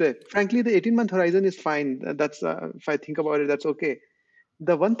this way. Frankly, the 18-month horizon is fine. That's if I think about it, that's okay.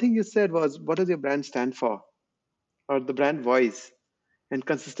 The one thing you said was, what does your brand stand for, or the brand voice, and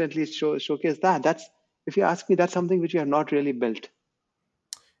consistently showcase that. That's, if you ask me, that's something which you have not really built.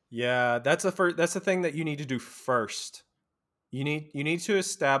 Yeah, that's the thing that you need to do first. You need to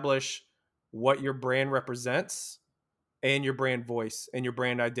establish what your brand represents and your brand voice and your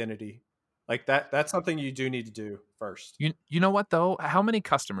brand identity. Like that's something you do need to do first. You know what though? How many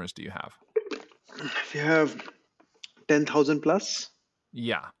customers do you have? If you have 10,000 plus,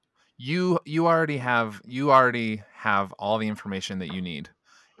 Yeah. You already have all the information that you need.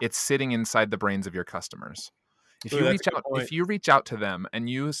 It's sitting inside the brains of your customers. If Ooh, you that's a reach good out point. if you reach out to them and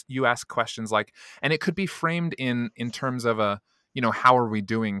you ask questions like, and it could be framed in terms of a, how are we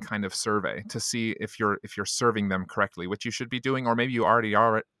doing kind of survey to see if you're serving them correctly, which you should be doing, or maybe you already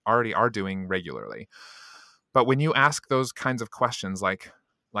are doing regularly. But when you ask those kinds of questions, like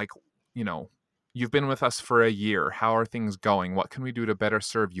you know you've been with us for a year, how are things going, what can we do to better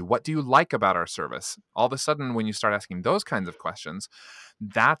serve you, what do you like about our service, all of a sudden when you start asking those kinds of questions,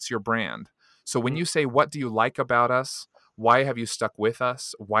 that's your brand. So when you say, what do you like about us, why have you stuck with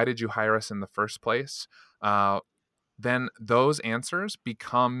us, why did you hire us in the first place, then those answers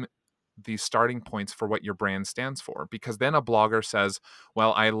become the starting points for what your brand stands for. Because then a blogger says,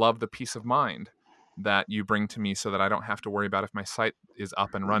 well, I love the peace of mind that you bring to me so that I don't have to worry about if my site is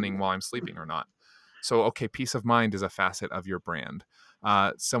up and running while I'm sleeping or not. So, okay, peace of mind is a facet of your brand.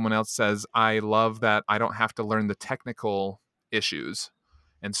 Someone else says, I love that I don't have to learn the technical issues.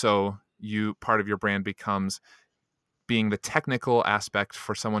 And so part of your brand becomes being the technical aspect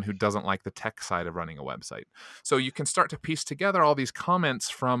for someone who doesn't like the tech side of running a website. So you can start to piece together all these comments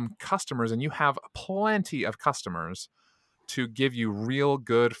from customers, and you have plenty of customers to give you real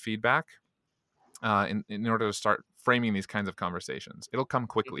good feedback in order to start framing these kinds of conversations. It'll come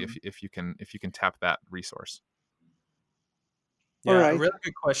quickly if you can tap that resource. all Yeah, right. a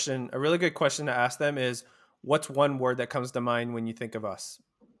really good question to ask them is, what's one word that comes to mind when you think of us?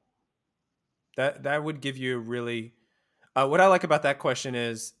 That would give you really what I like about that question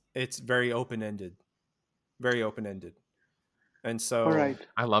is it's very open-ended. Very open-ended. And All so, right.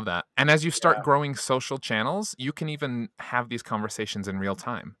 I love that. And as you start yeah. growing social channels, you can even have these conversations in real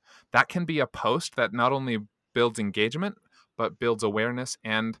time. That can be a post that not only builds engagement but builds awareness,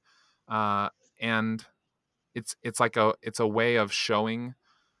 and it's a way of showing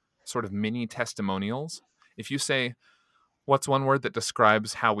sort of mini testimonials. If you say, what's one word that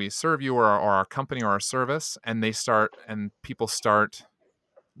describes how we serve you, or our company or our service, and people start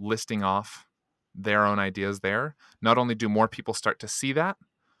listing off their own ideas there, not only do more people start to see that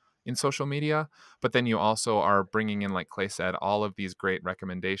in social media, but then you also are bringing in, like Clay said, all of these great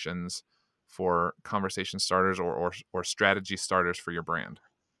recommendations for conversation starters or strategy starters for your brand.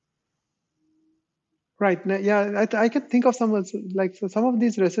 Right. Yeah, I can think of some, like, so some of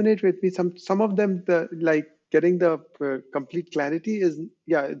these resonate with me. Some of them, like getting the complete clarity is,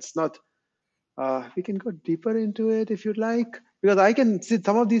 yeah, it's not. We can go deeper into it if you'd like, because I can see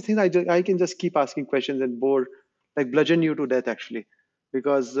some of these things. I can just keep asking questions and bore, like bludgeon you to death actually,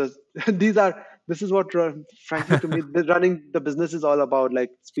 because this is what, frankly, to me, running the business is all about, like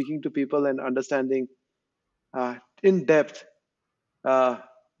speaking to people and understanding in depth uh,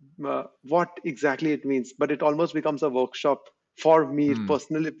 what exactly it means. But it almost becomes a workshop for me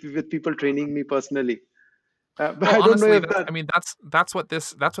personally, with people training me personally. But Well, I don't know honestly, if that. that's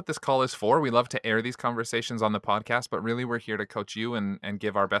what this call is for. We love to air these conversations on the podcast, but really we're here to coach you and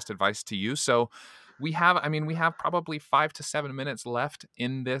give our best advice to you. So we have probably 5 to 7 minutes left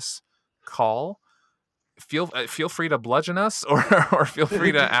in this call. Feel free to bludgeon us, or feel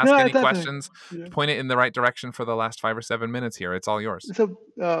free to No, ask I any thought. questions. Yeah. Point it in the right direction for the last 5 or 7 minutes here. It's all yours. So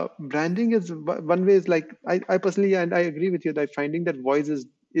branding is one way. Is like, I personally, and I agree with you, that finding that voice is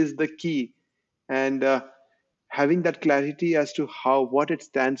the key, and having that clarity as to what it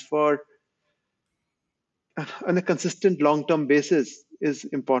stands for on a consistent long term basis is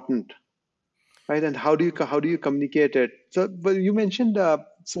important. right? And how do you communicate it? So, but you mentioned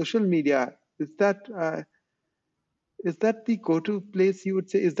social media. Is that the go-to place you would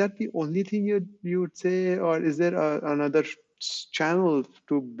say? Is that the only thing you would say, or is there another channel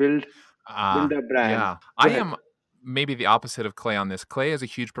to build a brand? Yeah. Go I ahead. am maybe the opposite of Clay on this. Clay is a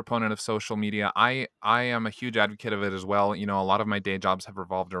huge proponent of social media. I am a huge advocate of it as well. You know, a lot of my day jobs have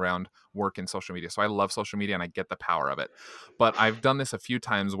revolved around work in social media. So I love social media and I get the power of it. But I've done this a few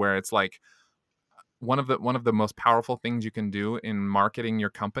times where it's like one of the most powerful things you can do in marketing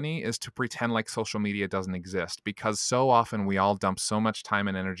your company is to pretend like social media doesn't exist, because so often we all dump so much time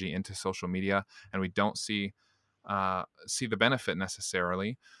and energy into social media and we don't see the benefit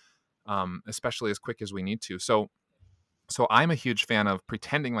necessarily, especially as quick as we need to. So I'm a huge fan of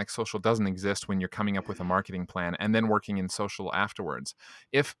pretending like social doesn't exist when you're coming up with a marketing plan and then working in social afterwards.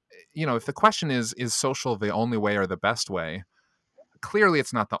 If if the question is social the only way or the best way? Clearly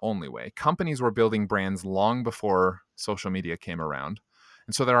it's not the only way. Companies were building brands long before social media came around.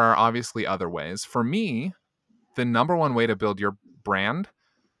 And so there are obviously other ways. For me, the number one way to build your brand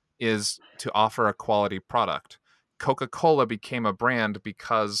is to offer a quality product. Coca-Cola became a brand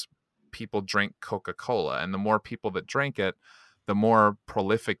because people drank Coca-Cola, and the more people that drank it, the more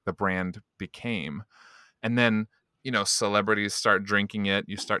prolific the brand became. And then celebrities start drinking it.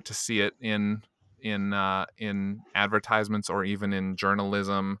 You start to see it in advertisements or even in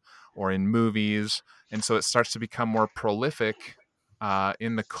journalism or in movies, and so it starts to become more prolific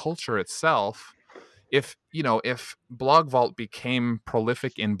in the culture itself. If Blog Vault became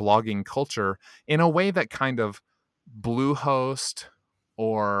prolific in blogging culture in a way that kind of Bluehost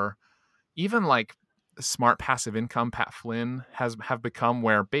or even like Smart Passive Income, Pat Flynn have become,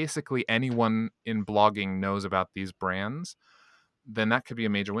 where basically anyone in blogging knows about these brands, then that could be a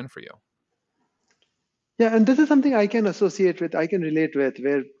major win for you. Yeah, and this is something I can associate with, I can relate with,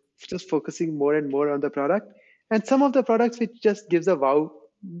 where just focusing more and more on the product. And some of the products which just gives a wow,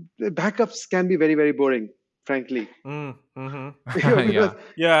 the backups can be very, very boring, frankly. Mm-hmm. Because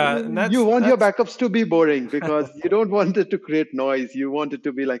Yeah, and you want your that's backups to be boring because you don't want it to create noise. You want it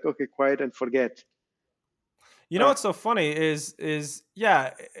to be like, okay, quiet and forget. You know Uh, what's so funny is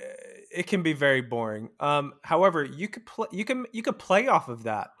yeah, it can be very boring. However, you could play off of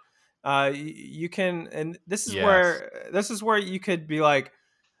that. You can, and Yes. this is where you could be like,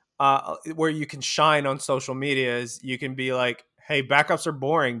 where you can shine on social media is you can be like, hey, backups are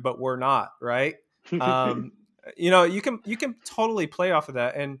boring, but we're not, right? Um, you can totally play off of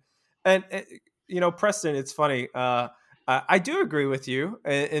that, and Preston, it's funny. I do agree with you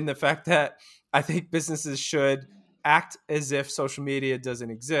in the fact that I think businesses should act as if social media doesn't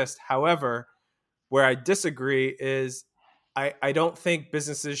exist. However, where I disagree is I don't think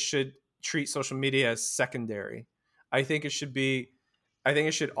businesses should treat social media as secondary. I think it should be I think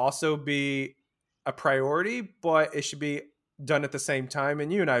it should also be a priority, but it should be done at the same time.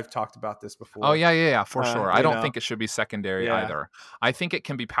 And you and I have talked about this Oh, before. yeah, for sure. I You don't know, think it should be secondary yeah, either. I think it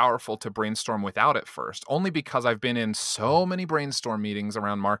can be powerful to brainstorm without it first, only because I've been in so many brainstorm meetings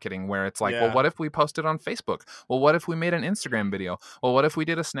around marketing where it's like, well, yeah. what if we posted on Facebook? Well, what if we made an Instagram video? Well, what if we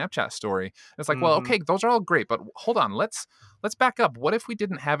did a Snapchat story? And it's like, well, Mm-hmm. okay, those are all great, but hold on, let's back up. What if we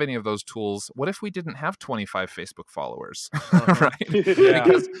didn't have any of those tools? What if we didn't have 25 Facebook followers? Uh-huh. Right?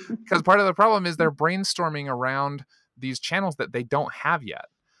 Yeah. Because part of the problem is they're brainstorming around these channels that they don't have yet.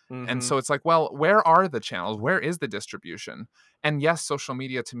 And Mm-hmm. so it's like, well, where are the channels? Where is the distribution? And yes, social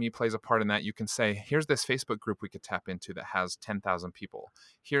media to me plays a part in that. You can say, here's this Facebook group we could tap into that has 10,000 people.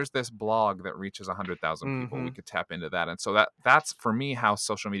 Here's this blog that reaches 100,000 people. We Mm-hmm. could tap into that. And so that's for me how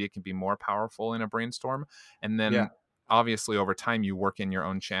social media can be more powerful in a brainstorm. And Yeah. then obviously over time you work in your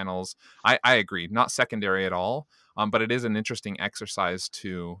own channels. I agree, not secondary at all. But it is an interesting exercise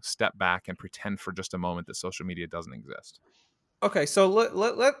to step back and pretend for just a moment that social media doesn't exist. Okay, so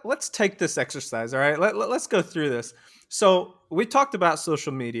let's take this exercise. All right, let's go through this. So we talked about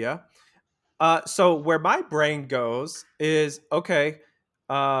social media. So where my brain goes is okay.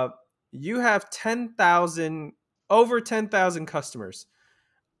 Uh, you have 10,000 customers.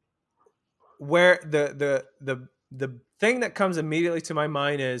 Where the thing that comes immediately to my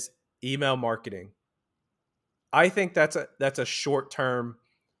mind is email marketing. I think that's a short term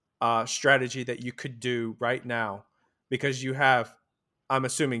strategy that you could do right now because you have, I'm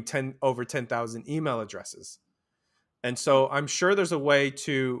assuming, over 10,000 email addresses. And so I'm sure there's a way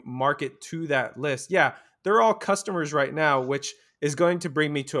to market to that list. Yeah, they're all customers right now, which is going to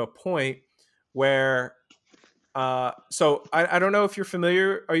bring me to a point where so I don't know if you're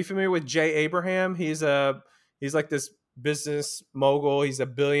familiar. Are you familiar with Jay Abraham? He's like this business mogul. He's a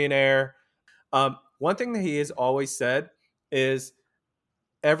billionaire. One thing that he has always said is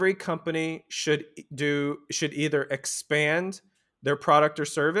every company should either expand their product or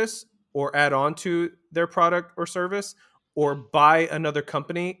service or add on to their product or service or buy another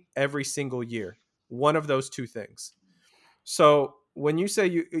company every single year. One of those two things. So when you say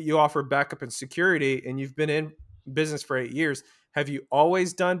you offer backup and security and you've been in business for 8 years, have you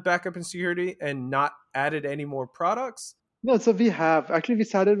always done backup and security and not added any more products? No, so we have. Actually, we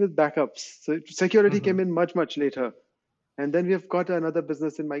started with backups. So security Mhm. came in much, much later. And then we have got another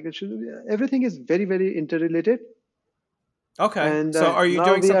business in migration. Everything is very, very interrelated. Okay. And So are you now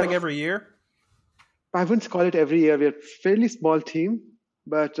doing we something are, every year? I wouldn't call it every year. We're a fairly small team,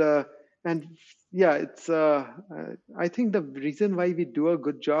 but, and yeah, I think the reason why we do a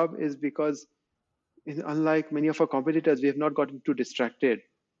good job is because unlike many of our competitors, we have not gotten too distracted.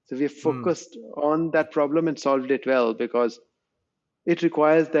 So we have focused on that problem and solved it well, because it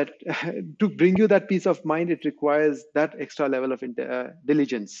requires that to bring you that peace of mind, it requires that extra level of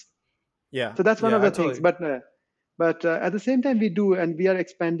diligence. Yeah. So that's one Yeah, of I the things. totally. But at the same time, we do, and we are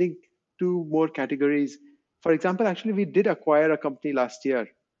expanding to more categories. For example, actually, we did acquire a company last year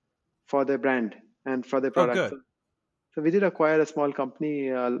for their brand and for their Oh, products. good. So we did acquire a small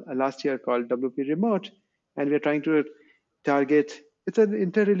company last year called WP Remote, and we're trying to target. It's an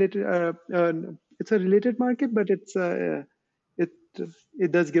interrelated. It's a related market, but it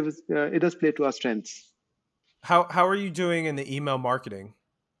it does give us it does play to our strengths. How are you doing in the email marketing?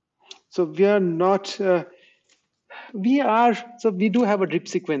 So we are not. We are. So we do have a drip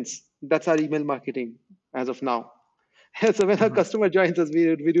sequence. That's our email marketing as of now. So when a Mhm. customer joins us,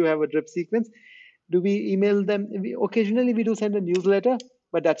 we do have a drip sequence. Do we email them? Occasionally, we do send a newsletter,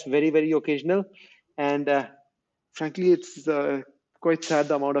 but that's very, very occasional. And frankly, it's quite sad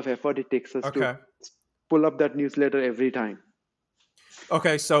the amount of effort it takes us to Okay. pull up that newsletter every time.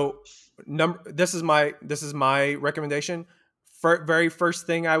 Okay, so this is my recommendation. Very first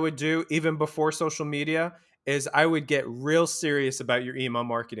thing I would do, even before social media, is I would get real serious about your email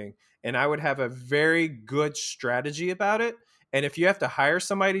marketing, and I would have a very good strategy about it. And if you have to hire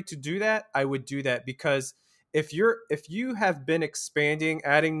somebody to do that, I would do that, because if you have been expanding,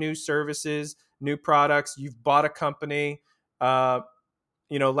 adding new services, new products, you've bought a company, uh,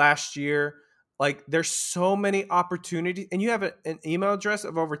 last year, like there's so many opportunities, and you have an email address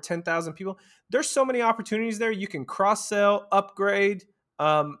of over 10,000 people. There's so many opportunities there. You can cross sell, upgrade,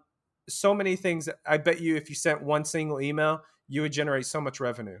 um, so many things. I bet you if you sent one single email, you would generate so much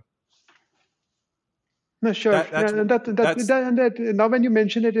revenue. No, sure. that Yeah, that's and that's now when you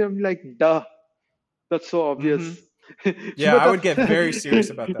mention it, I'm like, duh, that's so hmm obvious. Yeah, I But would get very serious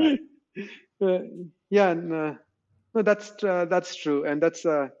about that. uh, yeah, no, that's true, and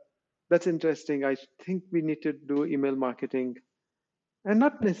that's interesting. I think we need to do email marketing, and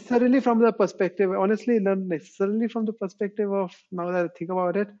not necessarily from the perspective, honestly, not necessarily from the perspective of, now that I think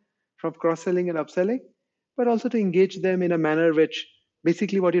about it, from cross-selling and upselling, but also to engage them in a manner which,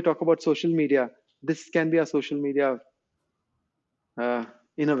 basically what you talk about social media, this can be a social media uh,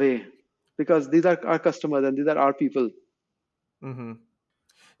 in a way, because these are our customers and these are our people. hmm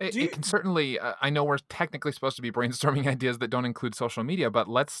It, Do you? it can certainly. I know we're technically supposed to be brainstorming ideas that don't include social media, but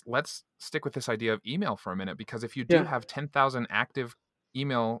let's stick with this idea of email for a minute, because if you do Yeah. have 10,000 active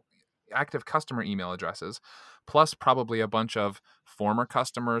customer email addresses, plus probably a bunch of former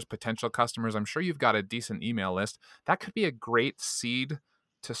customers, potential customers, I'm sure you've got a decent email list. That could be a great seed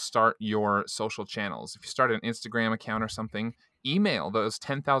to start your social channels. If you start an Instagram account or something, email those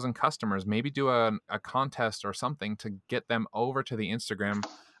 10,000 customers, maybe do a contest or something to get them over to the Instagram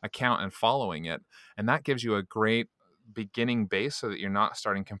account and following it. And that gives you a great beginning base so that you're not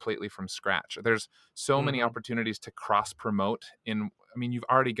starting completely from scratch. There's so many hmm opportunities to cross promote you've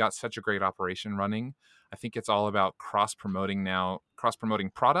already got such a great operation running. I think it's all about cross promoting now, cross promoting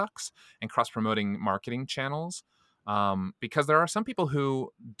products and cross promoting marketing channels. Because there are some people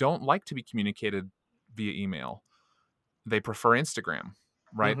who don't like to be communicated via email. They prefer Instagram,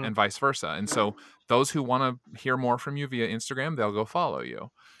 right? hmm And vice versa. And so those who want to hear more from you via Instagram, they'll go follow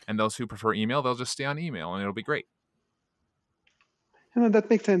you. And those who prefer email, they'll just stay on email and it'll be great. That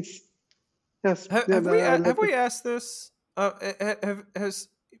makes sense. Yes. Have, Yeah, have we I love have we that. asked this? Has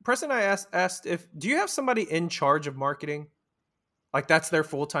Preston and I asked if do you have somebody in charge of marketing? Like that's their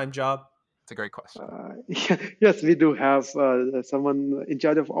full time job? It's a great question. Yes, we do have someone in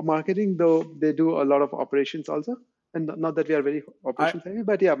charge of marketing, though they do a lot of operations also. And not that we are very I operations heavy,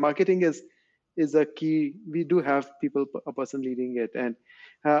 but yeah, marketing is a key. We do have a person leading it, and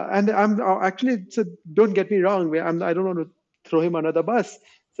I'm actually, so don't get me wrong. I don't want to throw him under the bus.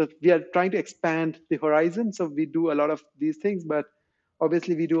 So we are trying to expand the horizon. So we do a lot of these things, but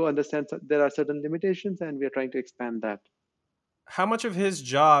obviously we do understand there are certain limitations, and we are trying to expand that. How much of his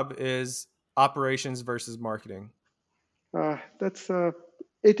job is operations versus marketing? That's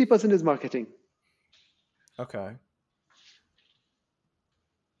 80% is marketing. Okay.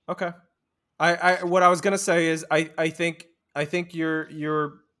 Okay. I what I was gonna say is I think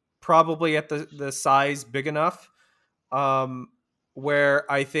you're probably at the size big enough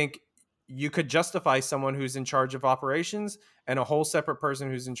where I think you could justify someone who's in charge of operations and a whole separate person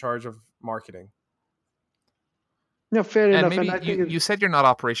who's in charge of marketing. Yeah, fair And enough. maybe And I think you said you're not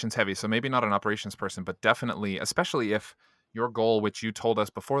operations heavy, so maybe not an operations person, but definitely, especially if your goal, which you told us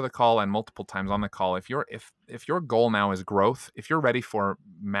before the call and multiple times on the call, if your goal now is growth, if you're ready for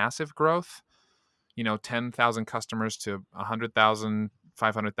massive growth, 10,000 customers to 100,000,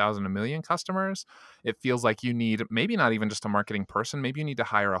 500,000, a million customers, it feels like you need maybe not even just a marketing person, maybe you need to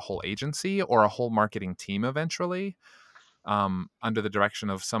hire a whole agency or a whole marketing team eventually, under the direction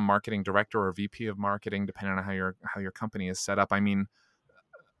of some marketing director or VP of marketing, depending on how your company is set up. I mean,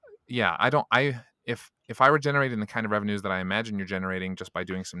 yeah, if I were generating the kind of revenues that I imagine you're generating just by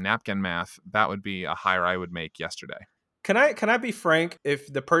doing some napkin math, that would be a hire I would make yesterday. Can I be frank?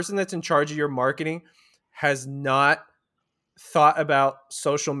 If the person that's in charge of your marketing has not thought about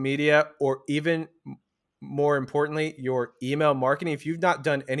social media, or even more importantly, your email marketing, if you've not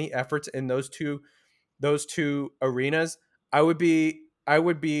done any efforts in those two arenas, I would be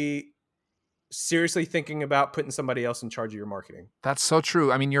seriously thinking about putting somebody else in charge of your marketing. That's so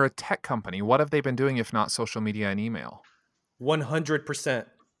true. I mean, you're a tech company. What have they been doing if not social media and email? 100%.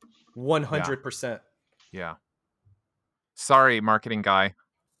 100%. Yeah. Sorry, marketing guy.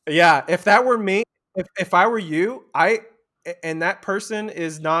 Yeah, if that were me, if I were you, and that person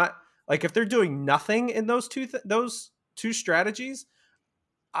is not, like, if they're doing nothing in those two strategies,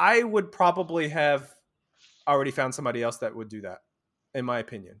 I would probably have already found somebody else that would do that, in my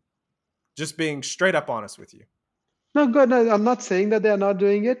opinion. Just being straight up honest with you. no, good. No, I'm not saying that they are not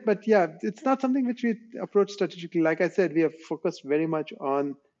doing it, but yeah, it's not something which we approach strategically. Like I said, we have focused very much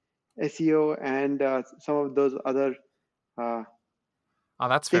on SEO and some of those other Oh,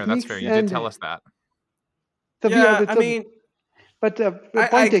 that's fair. That's fair. techniques. You did And tell us that. so Yeah, I mean, but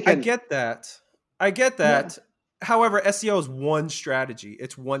point I taken. get that. I get Yeah, that. However, SEO is one strategy.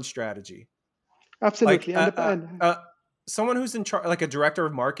 It's one strategy. Like absolutely. And someone who's in charge, like a director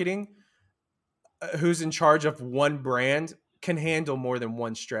of marketing, who's in charge of one brand, can handle more than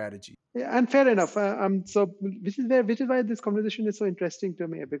one strategy. yeah, and fair enough. So which is why this conversation is so interesting to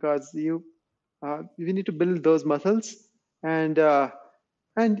me, because we need to build those muscles, and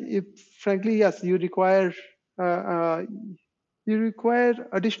if, frankly, yes, uh, uh, you require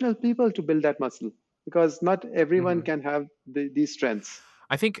additional people to build that muscle, because not everyone can have these strengths.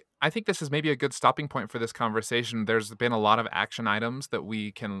 I think this is maybe a good stopping point for this conversation. There's been a lot of action items that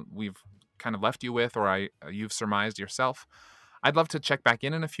we've kind of left you with, or you've surmised yourself. I'd love to check back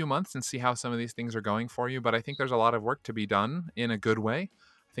in a few months and see how some of these things are going for you. But I think there's a lot of work to be done in a good way.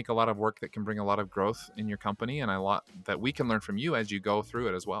 I think a lot of work that can bring a lot of growth in your company, and a lot that we can learn from you as you go through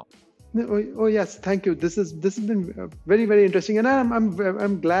it as well. Oh yes, thank you. This has been very, very interesting, and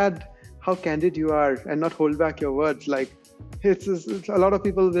I'm glad how candid you are and not hold back your words. Like it's a lot of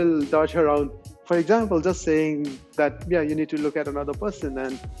people will dodge around. For example, just saying that you need to look at another person,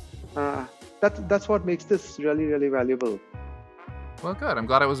 and that's what makes this really, really valuable. Well, good. I'm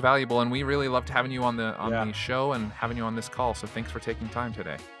glad it was valuable, and we really loved having you on the show and having you on this call. So thanks for taking time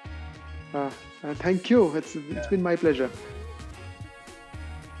today. Thank you. It's been my pleasure.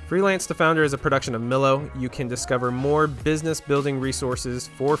 Freelance to Founder is a production of Millo. You can discover more business building resources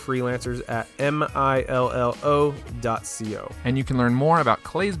for freelancers at millo.co. And you can learn more about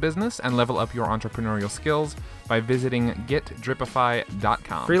Clay's business and level up your entrepreneurial skills by visiting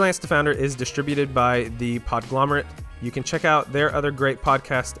getdripify.com. Freelance to Founder is distributed by The Podglomerate. You can check out their other great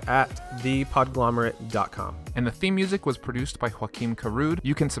podcast at thepodglomerate.com. And the theme music was produced by Joaquim Carud.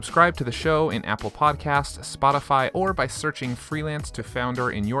 You can subscribe to the show in Apple Podcasts, Spotify, or by searching Freelance to Founder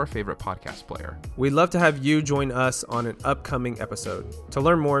in your favorite podcast player. We'd love to have you join us on an upcoming episode. To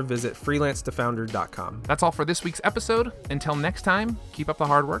learn more, visit freelancetofounder.com. That's all for this week's episode. Until next time, keep up the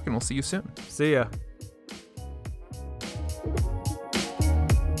hard work, and we'll see you soon. See ya.